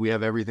don't think we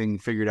have everything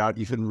figured out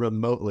even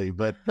remotely,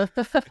 but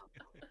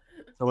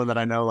someone that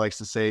I know likes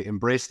to say,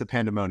 embrace the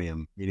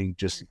pandemonium, meaning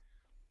just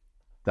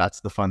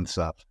that's the fun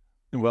stuff.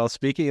 Well,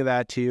 speaking of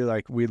that too,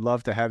 like we'd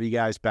love to have you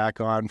guys back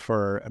on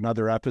for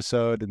another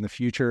episode in the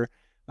future.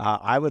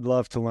 I would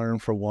love to learn,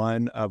 for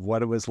one, of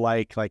what it was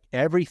like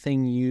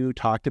everything you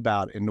talked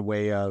about in the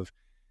way of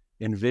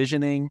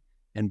envisioning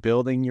and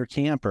building your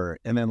camper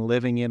and then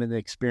living in and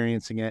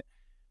experiencing it.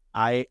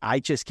 I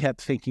just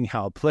kept thinking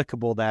how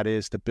applicable that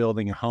is to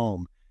building a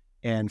home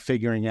and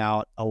figuring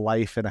out a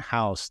life in a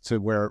house to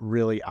where it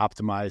really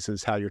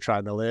optimizes how you're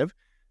trying to live.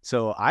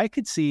 So I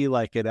could see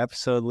like an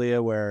episode,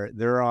 Leah, where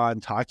they're on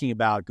talking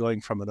about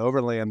going from an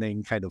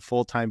overlanding kind of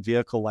full-time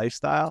vehicle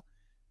lifestyle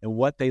and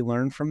what they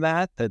learned from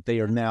that they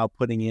are now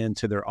putting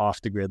into their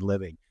off-the-grid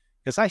living.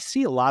 Because I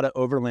see a lot of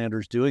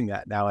overlanders doing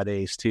that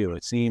nowadays too.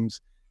 It seems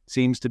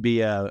to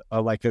be a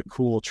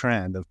cool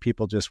trend of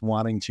people just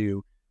wanting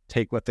to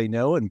take what they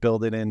know and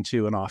build it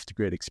into an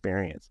off-the-grid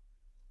experience.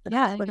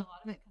 Yeah, I think a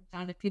lot of it comes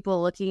down to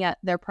people looking at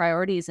their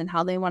priorities and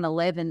how they want to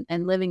live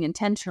and living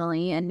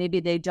intentionally, and maybe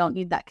they don't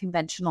need that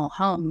conventional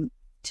home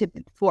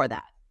for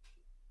that.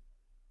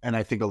 And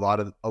I think a lot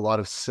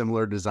of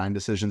similar design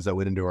decisions that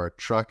went into our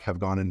truck have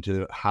gone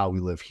into how we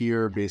live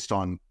here, based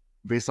on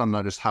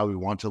not just how we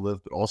want to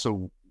live, but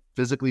also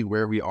physically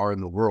where we are in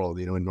the world.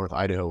 In North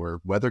Idaho, where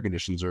weather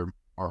conditions are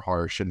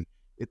harsh, and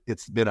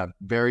it's been a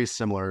very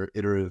similar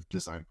iterative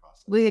design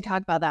process. We could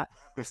talk about that.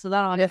 So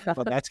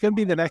well, that's going to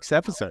be the next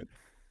episode.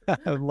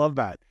 I love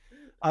that.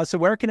 So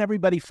where can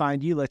everybody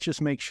find you? Let's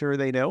just make sure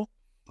they know.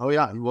 Oh,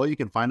 yeah. Well, you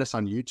can find us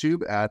on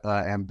YouTube at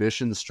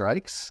Ambition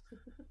Strikes.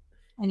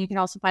 And you can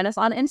also find us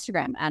on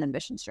Instagram at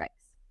Ambition Strikes.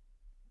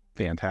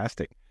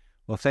 Fantastic.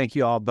 Well, thank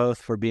you all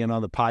both for being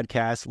on the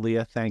podcast.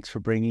 Leah, thanks for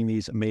bringing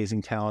these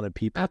amazing, talented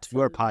people to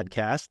our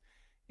podcast.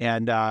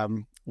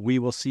 And we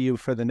will see you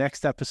for the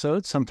next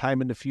episode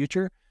sometime in the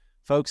future.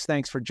 Folks,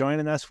 thanks for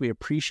joining us. We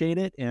appreciate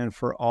it. And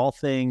for all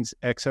things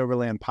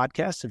X-Overland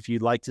podcast, if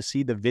you'd like to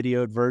see the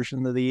videoed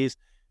version of these,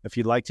 if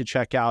you'd like to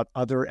check out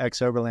other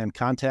X-Overland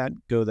content,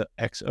 go to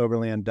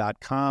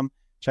xoverland.com.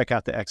 Check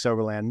out the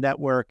X-Overland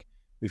network.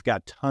 We've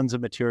got tons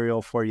of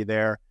material for you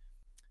there.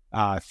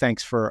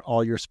 Thanks for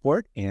all your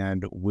support,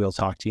 and we'll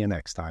talk to you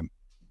next time.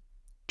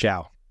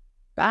 Ciao.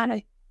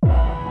 Bye.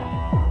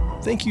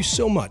 Thank you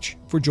so much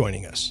for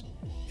joining us.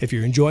 If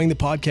you're enjoying the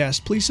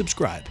podcast, please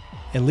subscribe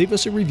and leave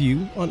us a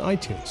review on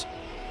iTunes.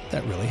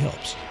 That really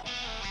helps.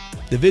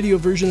 The video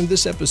version of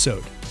this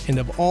episode and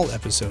of all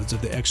episodes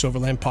of the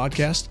X-Overland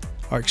podcast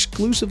are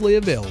exclusively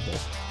available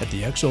at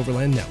the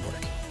X-Overland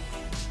network.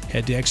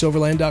 Head to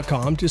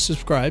xoverland.com to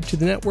subscribe to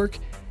the network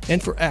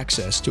and for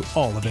access to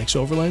all of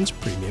X-Overland's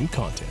premium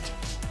content.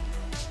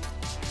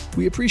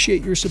 We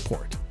appreciate your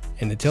support,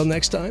 and until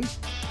next time,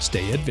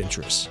 stay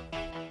adventurous.